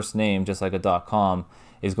your first name, just like a .com,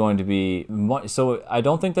 is going to be much. So I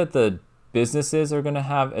don't think that the businesses are going to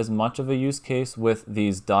have as much of a use case with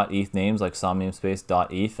these .eth names like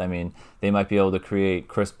SomniumSpace.eth. I mean, they might be able to create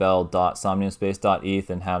chrisbell.somniumspace.eth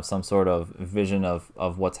and have some sort of vision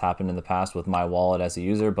of what's happened in the past with my wallet as a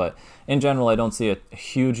user. But in general, I don't see a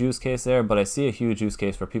huge use case there, but I see a huge use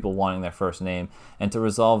case for people wanting their first name and to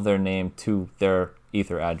resolve their name to their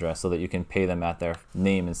Ether address so that you can pay them at their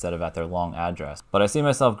name instead of at their long address. But I see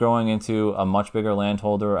myself growing into a much bigger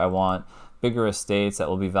landholder. I want bigger estates that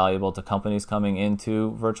will be valuable to companies coming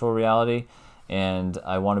into virtual reality, and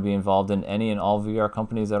I want to be involved in any and all VR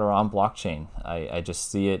companies that are on blockchain. I just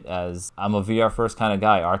see it as, I'm a VR first kind of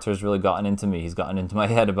guy. Arthur's really gotten into me. He's gotten into my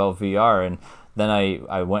head about VR, and then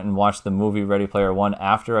I went and watched the movie Ready Player One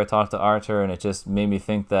after I talked to Arthur, and it just made me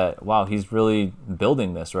think that, wow, he's really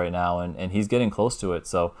building this right now, and he's getting close to it.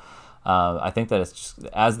 So I think that it's just,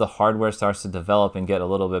 as the hardware starts to develop and get a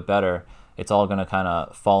little bit better, it's all going to kind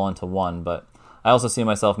of fall into one. But I also see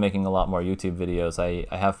myself making a lot more YouTube videos. I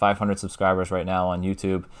have 500 subscribers right now on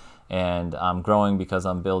YouTube, and I'm growing because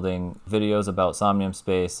I'm building videos about Somnium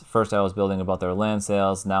Space. First I was building about their land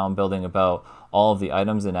sales. Now I'm building about all of the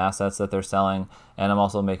items and assets that they're selling. And I'm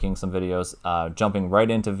also making some videos jumping right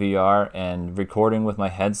into VR and recording with my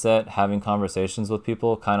headset, having conversations with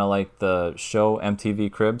people, kind of like the show MTV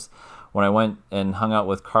Cribs, when I went and hung out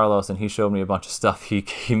with Carlos and he showed me a bunch of stuff,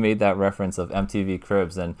 he made that reference of MTV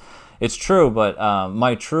Cribs. And it's true, but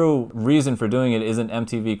my true reason for doing it isn't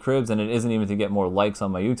MTV Cribs, and it isn't even to get more likes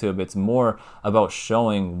on my YouTube. It's more about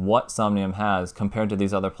showing what Somnium has compared to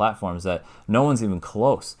these other platforms that no one's even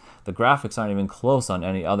close. The graphics aren't even close on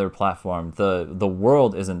any other platform. The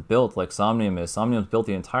world isn't built like Somnium is. Somnium's built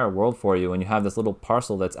the entire world for you, and you have this little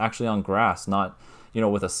parcel that's actually on grass, not,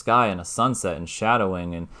 with a sky and a sunset and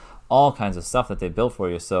shadowing and all kinds of stuff that they built for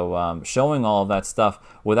you. So showing all of that stuff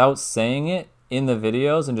without saying it in the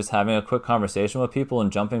videos and just having a quick conversation with people and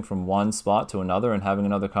jumping from one spot to another and having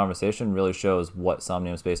another conversation really shows what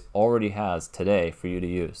Somnium Space already has today for you to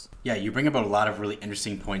use. Yeah, you bring about a lot of really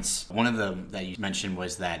interesting points. One of them that you mentioned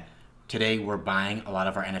was that today we're buying a lot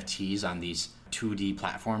of our NFTs on these 2D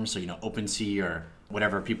platforms, so OpenSea or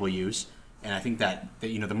whatever people use. And I think that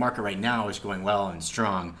the market right now is going well and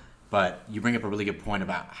strong, but you bring up a really good point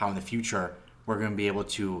about how in the future we're going to be able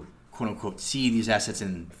to quote unquote see these assets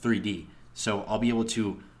in 3D. So I'll be able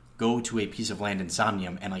to go to a piece of land in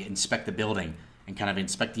Somnium and inspect the building and kind of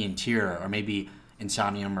inspect the interior, or maybe in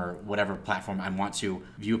Somnium or whatever platform I want to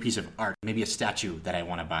view a piece of art, maybe a statue that I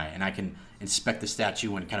want to buy, and I can inspect the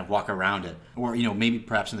statue and kind of walk around it. Or maybe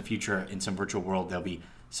perhaps in the future in some virtual world there'll be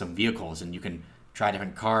some vehicles and you can try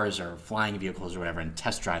different cars or flying vehicles or whatever and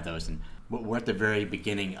test drive those. And we're at the very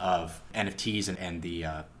beginning of NFTs and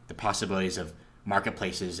the possibilities of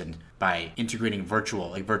marketplaces, and by integrating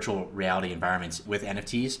virtual reality environments with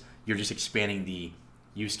NFTs, you're just expanding the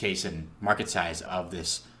use case and market size of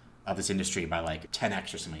this industry by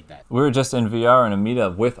 10x or something like that. We were just in VR in a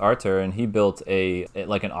meetup with Arthur, and he built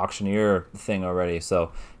an auctioneer thing already.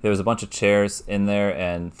 So there was a bunch of chairs in there,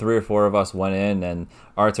 and 3 or 4 of us went in, and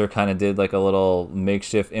Arthur kind of did a little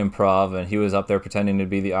makeshift improv, and he was up there pretending to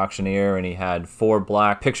be the auctioneer, and he had 4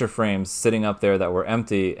 black picture frames sitting up there that were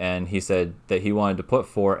empty, and he said that he wanted to put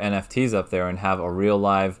 4 NFTs up there and have a real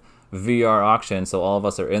live VR auction. So all of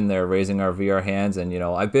us are in there raising our VR hands and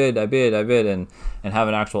I bid and have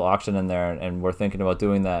an actual auction in there, and we're thinking about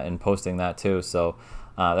doing that and posting that too. So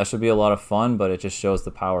that should be a lot of fun, but it just shows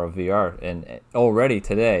the power of VR, and already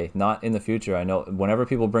today, not in the future. I know whenever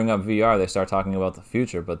people bring up VR they start talking about the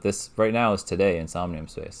future, but this right now is today in Somnium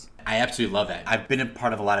Space. I absolutely love that. I've been a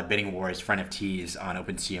part of a lot of bidding wars for NFTs on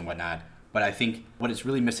OpenSea and whatnot, but I think what it's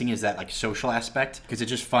really missing is that social aspect, because it's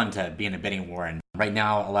just fun to be in a bidding war. And right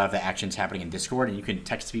now, a lot of the action's happening in Discord, and you can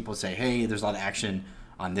text people and say, hey, there's a lot of action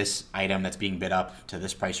on this item that's being bid up to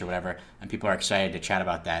this price or whatever, and people are excited to chat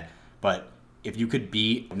about that. But if you could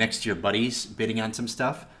be next to your buddies bidding on some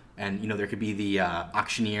stuff, and there could be the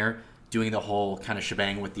auctioneer doing the whole kind of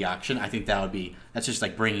shebang with the auction, I think that's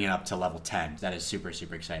just bringing it up to level 10. That is super,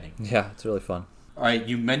 super exciting. Yeah, it's really fun. All right,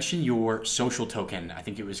 you mentioned your social token. I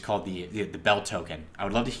think it was called the Bell token. I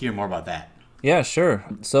would love to hear more about that. Yeah, sure.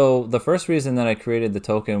 So the first reason that I created the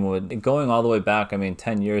token going all the way back,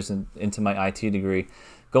 10 years into my IT degree,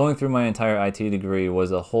 going through my entire IT degree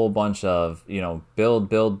was a whole bunch of,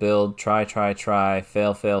 build, try,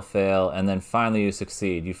 fail, and then finally you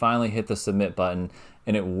succeed. You finally hit the submit button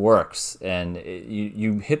and it works. And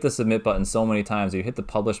you hit the submit button so many times, you hit the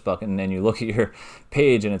publish button and you look at your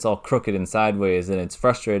page and it's all crooked and sideways and it's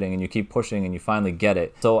frustrating, and you keep pushing and you finally get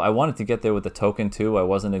it. So I wanted to get there with the token too. I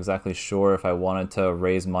wasn't exactly sure if I wanted to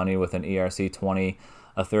raise money with an ERC20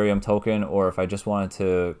 Ethereum token or if I just wanted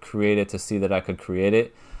to create it to see that I could create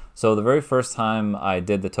it. So the very first time I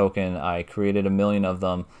did the token, I created 1 million of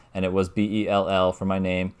them, and it was BELL for my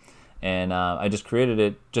name. And I just created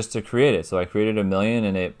it just to create it. So I created 1 million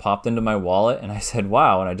and it popped into my wallet, and I said,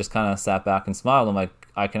 wow. And I just kind of sat back and smiled. I'm like,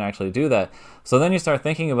 I can actually do that. So then you start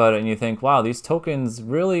thinking about it and you think, wow, these tokens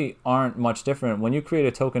really aren't much different. When you create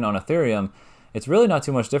a token on Ethereum, it's really not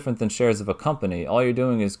too much different than shares of a company. All you're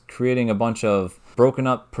doing is creating a bunch of broken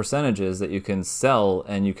up percentages that you can sell,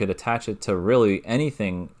 and you could attach it to really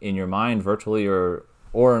anything in your mind, virtually or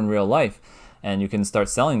in real life. And you can start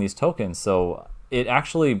selling these tokens. So it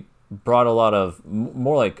actually brought a lot of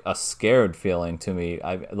more like a scared feeling to me.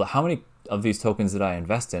 How many of these tokens did I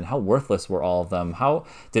invest in? How worthless were all of them? How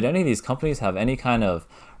did any of these companies have any kind of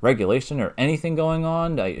regulation or anything going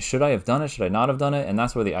on? Should I have done it? Should I not have done it? And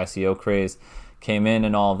that's where the ICO craze came in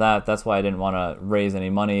and all of that. That's why I didn't want to raise any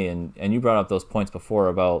money. And you brought up those points before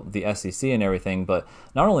about the SEC and everything. But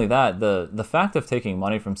not only that, the fact of taking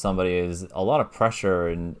money from somebody is a lot of pressure.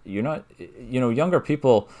 And you're not, younger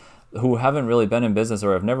people who haven't really been in business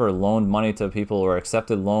or have never loaned money to people or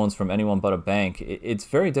accepted loans from anyone but a bank, it's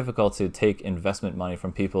very difficult to take investment money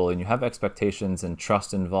from people, and you have expectations and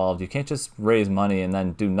trust involved. You can't just raise money and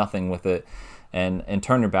then do nothing with it and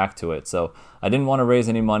turn your back to it. So I didn't want to raise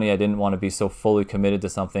any money. I didn't want to be so fully committed to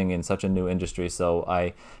something in such a new industry. So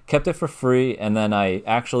I kept it for free, and then I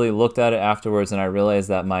actually looked at it afterwards and I realized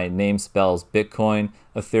that my name spells Bitcoin,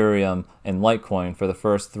 Ethereum, and Litecoin for the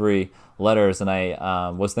first three letters, and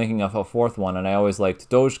I was thinking of a fourth one, and I always liked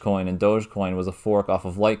Dogecoin, and Dogecoin was a fork off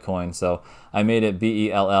of Litecoin, so I made it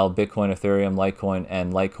BELL, Bitcoin, Ethereum, Litecoin,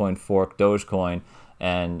 and Litecoin fork Dogecoin,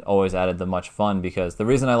 and always added the much fun, because the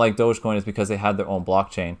reason I like Dogecoin is because they had their own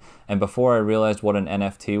blockchain. And before I realized what an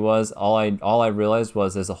NFT was, all I realized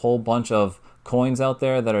was there's a whole bunch of coins out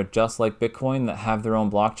there that are just like Bitcoin that have their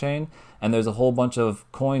own blockchain, and there's a whole bunch of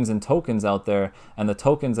coins and tokens out there, and the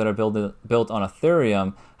tokens that are built on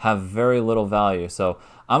Ethereum have very little value. So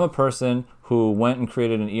I'm a person who went and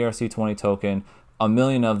created an ERC20 token, a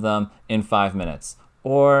million of them in 5 minutes.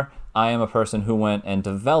 Or I am a person who went and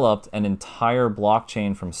developed an entire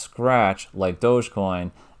blockchain from scratch like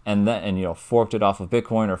Dogecoin, and forked it off of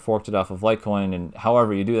Bitcoin or forked it off of Litecoin, and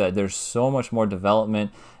however you do that, there's so much more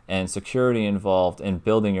development and security involved in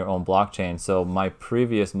building your own blockchain. So my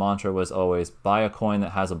previous mantra was always buy a coin that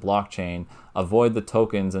has a blockchain, avoid the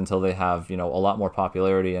tokens until they have a lot more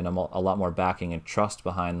popularity and a lot more backing and trust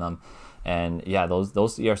behind them. And yeah, those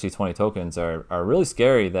ERC20 tokens are really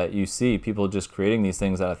scary, that you see people just creating these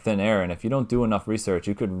things out of thin air, and if you don't do enough research,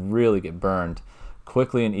 you could really get burned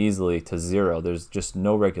quickly and easily to zero. There's just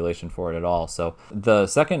no regulation for it at all. So the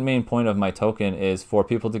second main point of my token is for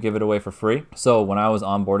people to give it away for free. So when I was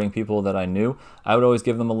onboarding people that I knew, I would always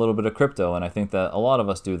give them a little bit of crypto, and I think that a lot of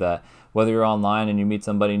us do that. Whether you're online and you meet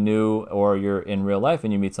somebody new, or you're in real life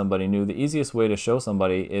and you meet somebody new, the easiest way to show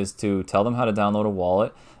somebody is to tell them how to download a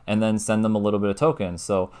wallet and then send them a little bit of tokens.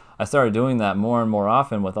 So I started doing that more and more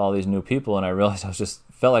often with all these new people, and I realized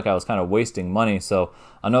felt like I was kind of wasting money. So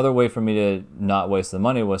another way for me to not waste the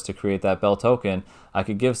money was to create that Bell token. I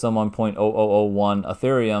could give someone 0.0001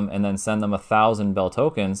 Ethereum and then send them 1,000 Bell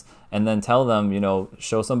tokens, and then tell them,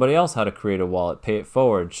 show somebody else how to create a wallet, pay it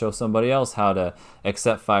forward, show somebody else how to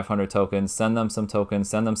accept 500 tokens, send them some tokens,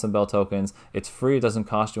 send them some Bell tokens. It's free, it doesn't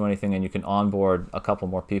cost you anything, and you can onboard a couple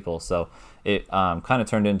more people. So it kind of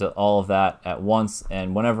turned into all of that at once.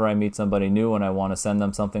 And whenever I meet somebody new and I want to send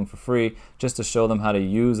them something for free, just to show them how to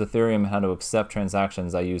use Ethereum and how to accept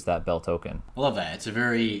transactions, I use that Bell token. I love that. It's a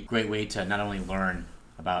very great way to not only learn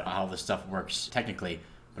about how this stuff works technically,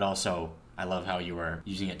 but also I love how you were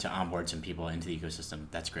using it to onboard some people into the ecosystem.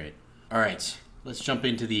 That's great. All right, let's jump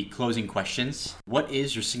into the closing questions. What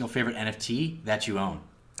is your single favorite NFT that you own?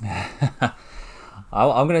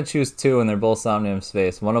 I'm going to choose two, and they're both Somnium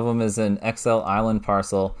Space. One of them is an XL Island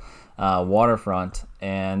parcel, waterfront,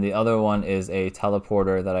 and the other one is a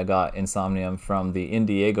teleporter that I got in Somnium from the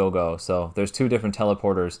Indiegogo. So there's two different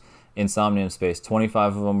teleporters in Somnium Space.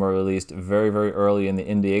 25 of them were released very, very early in the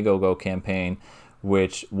Indiegogo campaign,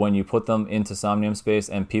 which when you put them into Somnium Space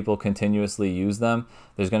and people continuously use them,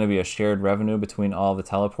 there's going to be a shared revenue between all the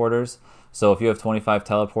teleporters. So if you have 25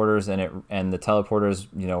 teleporters and the teleporters,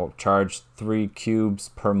 charge 3 cubes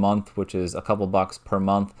per month, which is a couple bucks per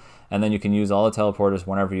month, and then you can use all the teleporters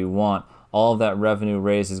whenever you want, all of that revenue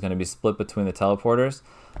raised is going to be split between the teleporters.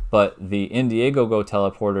 But the Indiegogo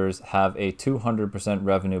teleporters have a 200%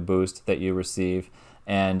 revenue boost that you receive,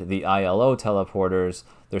 and the ILO teleporters,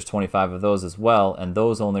 there's 25 of those as well, and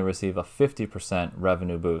those only receive a 50%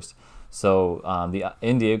 revenue boost. So the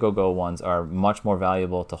Indiegogo ones are much more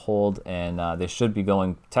valuable to hold, and they should be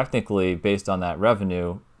going, technically, based on that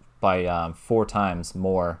revenue, by 4 times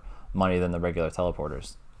more money than the regular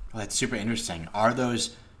teleporters. Well, that's super interesting. Are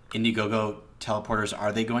those Indiegogo teleporters,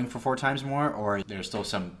 are they going for 4 times more, or there's still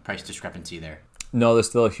some price discrepancy there? No, there's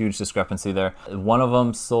still a huge discrepancy there. One of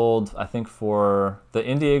them sold, I think for the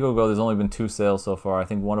Indiegogo, there's only been 2 sales so far. I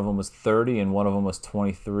think one of them was 30 and one of them was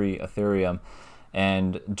 23 Ethereum.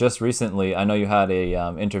 And just recently, I know you had a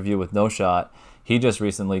interview with No Shot. He just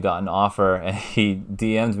recently got an offer, and he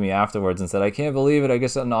DM'd me afterwards and said, I can't believe it. I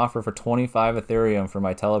just got an offer for 25 Ethereum for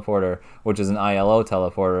my teleporter, which is an ILO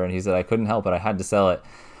teleporter. And he said, I couldn't help it. I had to sell it.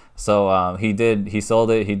 So he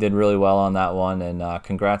sold it. He did really well on that one, and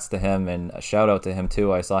congrats to him, and a shout out to him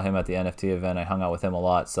too. I saw him at the NFT event. I hung out with him a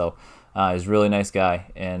lot. So he's a really nice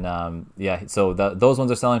guy. And so those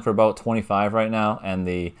ones are selling for about 25 right now, and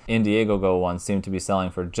the Indiegogo ones seem to be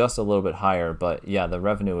selling for just a little bit higher. But yeah, the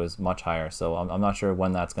revenue is much higher. So I'm not sure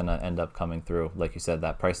when that's going to end up coming through. Like you said,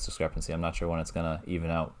 that price discrepancy, I'm not sure when it's going to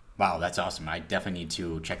even out. Wow, that's awesome. I definitely need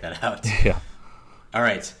to check that out. Yeah. All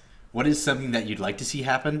right. What is something that you'd like to see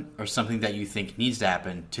happen, or something that you think needs to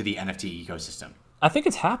happen to the NFT ecosystem? I think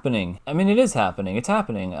it's happening. I mean, it is happening. It's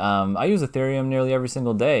happening. I use Ethereum nearly every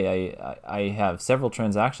single day. I have several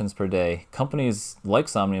transactions per day. Companies like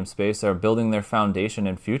Somnium Space are building their foundation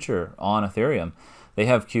and future on Ethereum. They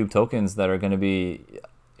have Cube tokens that are going to be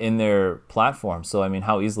in their platform. So, I mean,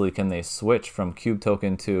 how easily can they switch from Cube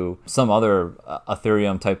token to some other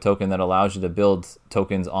Ethereum type token that allows you to build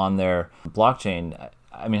tokens on their blockchain?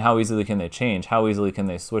 I mean, how easily can they change? How easily can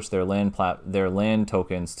they switch their land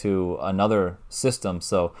tokens to another system?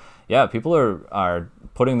 So, yeah, people are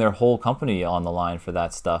putting their whole company on the line for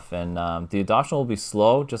that stuff, and the adoption will be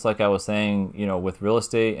slow, just like I was saying, with real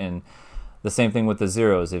estate, and the same thing with the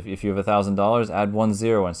zeros. If you have $1,000, add 1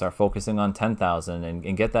 0 and start focusing on 10,000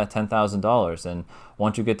 and get that $10,000. And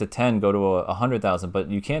once you get to 10, go to 100,000. But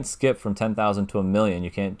you can't skip from 10,000 to 1,000,000. You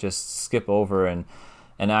can't just skip over and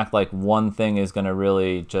act like one thing is going to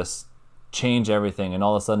really just change everything and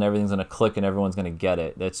all of a sudden everything's going to click and everyone's going to get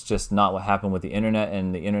it. That's just not what happened with the internet,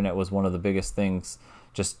 and the internet was one of the biggest things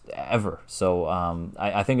just ever. So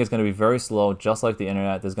I think it's going to be very slow, just like the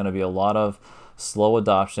internet. There's going to be a lot of slow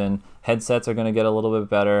adoption. Headsets are going to get a little bit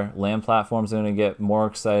better. LAN platforms are going to get more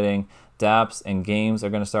exciting. dApps and games are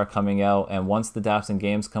going to start coming out, and once the dApps and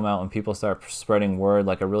games come out and people start spreading word,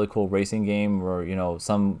 like a really cool racing game or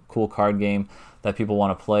some cool card game that people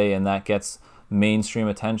want to play and that gets mainstream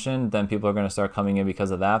attention, then people are going to start coming in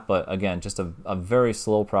because of that. But again, just a very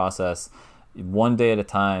slow process, one day at a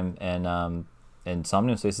time. And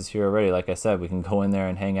Somnium Space is here already. Like I said, we can go in there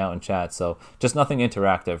and hang out and chat. So just nothing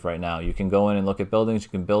interactive right now. You can go in and look at buildings, you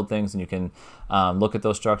can build things, and you can look at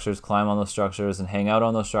those structures, climb on those structures, and hang out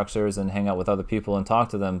on those structures, and hang out with other people and talk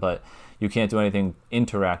to them. But you can't do anything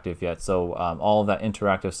interactive yet. So all of that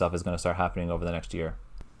interactive stuff is going to start happening over the next year.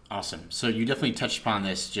 Awesome. So you definitely touched upon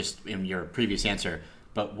this just in your previous answer,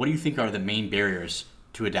 but what do you think are the main barriers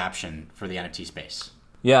to adoption for the NFT space?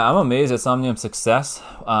 Yeah, I'm amazed at Somnium's success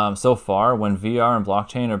so far. When VR and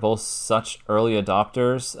blockchain are both such early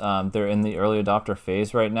adopters, they're in the early adopter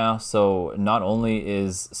phase right now. So not only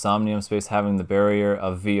is Somnium Space having the barrier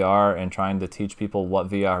of VR and trying to teach people what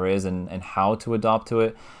VR is and how to adopt to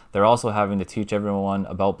it, they're also having to teach everyone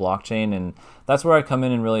about blockchain. And that's where I come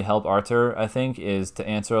in and really help Arthur, I think, is to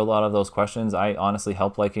answer a lot of those questions. I honestly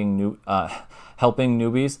help helping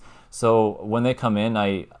newbies. So when they come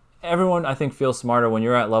in, everyone, I think, feels smarter when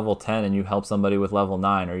you're at level 10 and you help somebody with level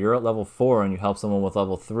 9, or you're at level 4 and you help someone with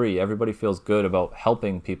level 3. Everybody feels good about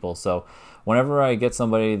helping people. So whenever I get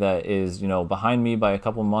somebody that is, behind me by a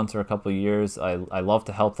couple months or a couple years, I love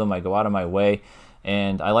to help them. I go out of my way.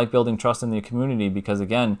 And I like building trust in the community because,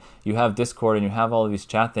 again, you have Discord and you have all of these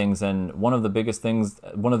chat things. And one of the biggest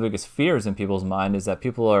fears in people's mind is that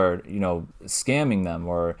people are, scamming them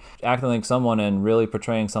or acting like someone and really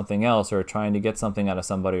portraying something else, or trying to get something out of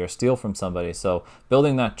somebody or steal from somebody. So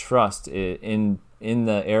building that trust in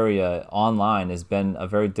the area online has been a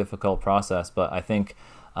very difficult process. But I think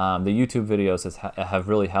the YouTube videos have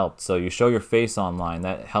really helped. So you show your face online.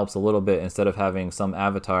 That helps a little bit instead of having some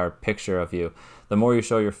avatar picture of you. The more you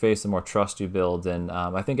show your face, the more trust you build. And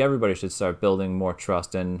I think everybody should start building more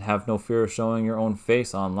trust and have no fear of showing your own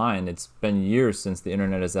face online. It's been years since the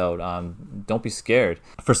internet is out. Don't be scared.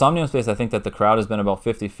 For Somnium Space, I think that the crowd has been about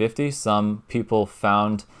 50-50. Some people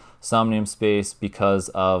found Somnium Space because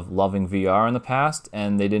of loving VR in the past,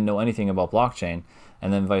 and they didn't know anything about blockchain.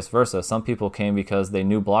 And then vice versa. Some people came because they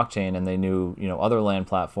knew blockchain and they knew, other LAN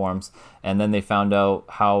platforms, and then they found out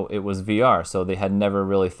how it was VR. So they had never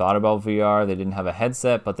really thought about VR. They didn't have a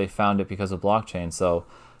headset, but they found it because of blockchain. So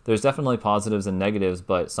there's definitely positives and negatives,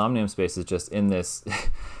 but Somnium Space is just in this.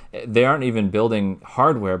 They aren't even building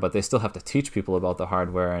hardware, but they still have to teach people about the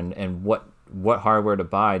hardware and what hardware to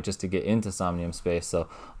buy just to get into Somnium Space. So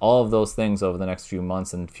all of those things over the next few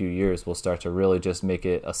months and few years will start to really just make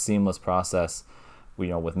it a seamless process,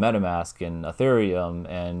 with MetaMask and Ethereum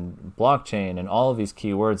and blockchain and all of these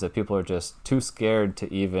keywords that people are just too scared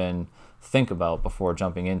to even think about before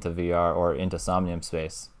jumping into VR or into Somnium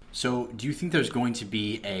Space. So do you think there's going to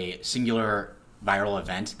be a singular viral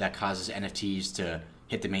event that causes NFTs to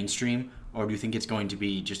hit the mainstream, or do you think it's going to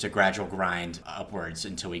be just a gradual grind upwards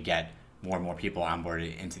until we get more and more people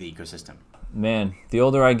onboarded into the ecosystem? Man, the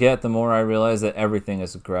older I get, the more I realize that everything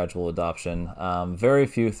is a gradual adoption. Very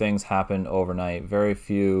few things happen overnight. Very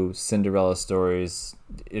few Cinderella stories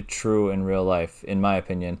true in real life, in my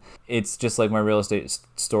opinion. It's just like my real estate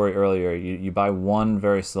story earlier. You buy one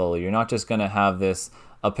very slowly. You're not just going to have this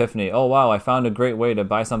epiphany. Oh, wow, I found a great way to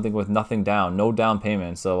buy something with nothing down, no down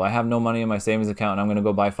payment. So I have no money in my savings account and I'm going to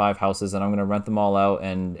go buy 5 houses and I'm going to rent them all out.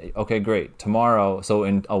 And okay, great. Tomorrow, so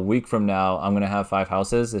in a week from now, I'm going to have 5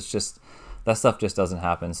 houses. It's just That stuff just doesn't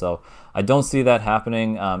happen. So I don't see that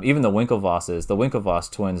happening. Even the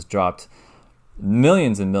Winklevoss twins dropped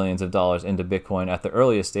millions and millions of dollars into Bitcoin at the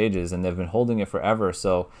earliest stages, and they've been holding it forever.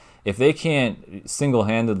 So if they can't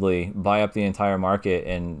single-handedly buy up the entire market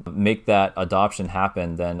and make that adoption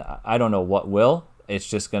happen, then I don't know what will. It's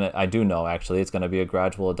just I do know actually, it's gonna be a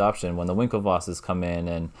gradual adoption when the Winklevosses come in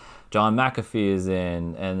and John McAfee is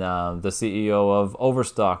in, and the CEO of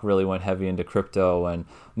Overstock really went heavy into crypto, and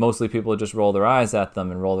mostly people just roll their eyes at them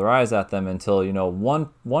until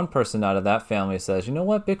one person out of that family says, you know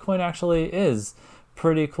what, Bitcoin actually is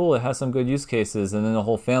pretty cool. It has some good use cases, and then the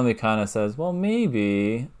whole family kind of says, well,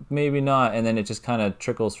 maybe not, and then it just kind of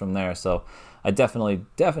trickles from there. So I definitely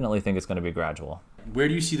think it's going to be gradual. Where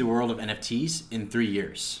do you see the world of NFTs in 3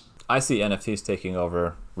 years? I see NFTs taking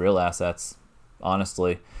over real assets,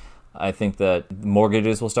 honestly. I think that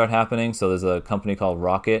mortgages will start happening. So there's a company called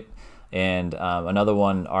Rocket, and another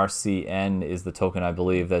one, RCN, is the token, I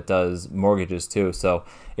believe, that does mortgages too. So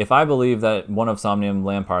if I believe that one of Somnium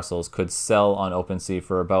land parcels could sell on OpenSea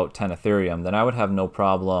for about 10 Ethereum, then I would have no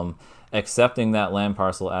problem accepting that land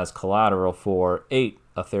parcel as collateral for 8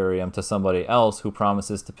 Ethereum to somebody else who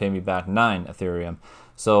promises to pay me back 9 Ethereum.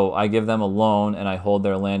 So I give them a loan and I hold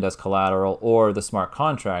their land as collateral, or the smart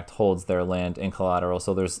contract holds their land in collateral.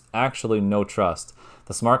 So there's actually no trust.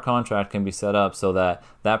 The smart contract can be set up so that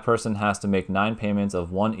that person has to make 9 payments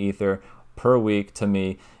of 1 Ether per week to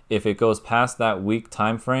me. If it goes past that week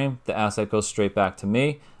time frame, the asset goes straight back to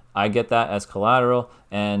me. I get that as collateral,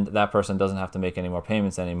 and that person doesn't have to make any more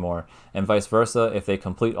payments anymore. And vice versa, if they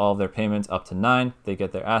complete all of their payments up to 9, they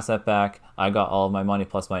get their asset back. I got all of my money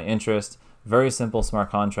plus my interest. Very simple smart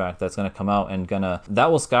contract that's going to come out and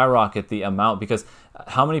that will skyrocket the amount, because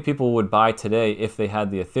how many people would buy today if they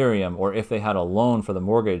had the Ethereum, or if they had a loan for the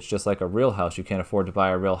mortgage? Just like a real house, you can't afford to buy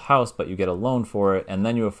a real house, but you get a loan for it, and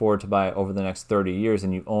then you afford to buy it over the next 30 years,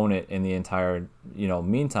 and you own it in the entire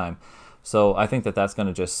meantime. So I think that that's going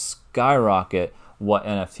to just skyrocket what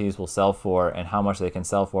NFTs will sell for and how much they can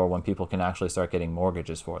sell for when people can actually start getting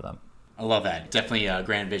mortgages for them. I love that. Definitely a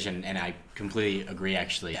grand vision, and I completely agree,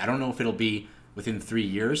 actually. I don't know if it'll be within 3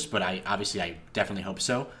 years, but I definitely hope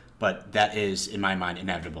so. But that is, in my mind,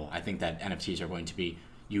 inevitable. I think that NFTs are going to be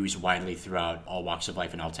used widely throughout all walks of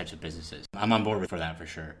life and all types of businesses. I'm on board for that for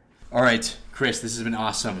sure. All right, Chris, this has been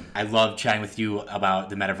awesome. I love chatting with you about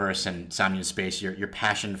the metaverse and Somnium space. Your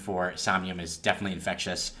passion for Somnium is definitely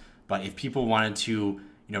infectious. But if people wanted to,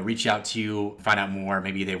 reach out to you, find out more,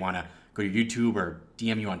 maybe they want to go to YouTube or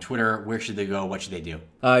DM you on Twitter, where should they go? What should they do?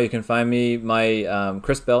 You can find me,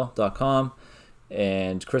 chrisbell.com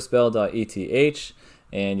and chrisbell.eth.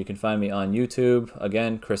 And you can find me on YouTube.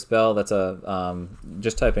 Again, Chris Bell. That's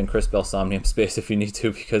just type in Chris Bell Somnium space if you need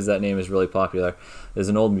to, because that name is really popular. There's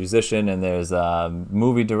an old musician, and there's a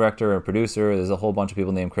movie director and producer. There's a whole bunch of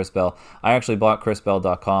people named Chris Bell. I actually bought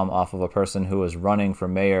chrisbell.com off of a person who was running for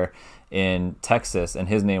mayor in Texas, and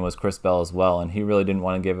his name was Chris Bell as well, and he really didn't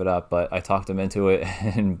want to give it up, but I talked him into it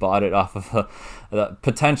and bought it off of the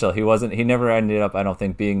potential. He never ended up, I don't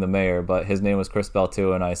think, being the mayor, but his name was Chris Bell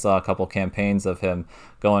too, and I saw a couple campaigns of him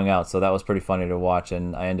going out, so that was pretty funny to watch,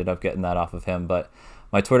 and I ended up getting that off of him. But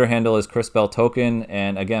my Twitter handle is Chris Bell Token,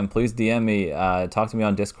 and again, please DM me, talk to me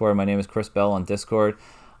on Discord. My name is Chris Bell on Discord.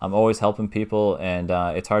 I'm always helping people, and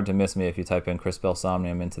it's hard to miss me if you type in Chris Bell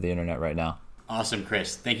Somnium into the internet right now. Awesome,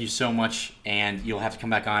 Chris. Thank you so much, and you'll have to come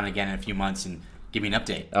back on again in a few months and give me an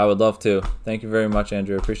update. I would love to. Thank you very much,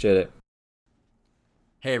 Andrew. Appreciate it.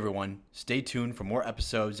 Hey, everyone. Stay tuned for more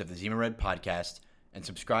episodes of the Zima Red podcast, and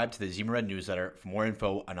subscribe to the Zima Red newsletter for more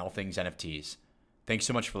info on all things NFTs. Thanks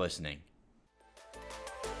so much for listening.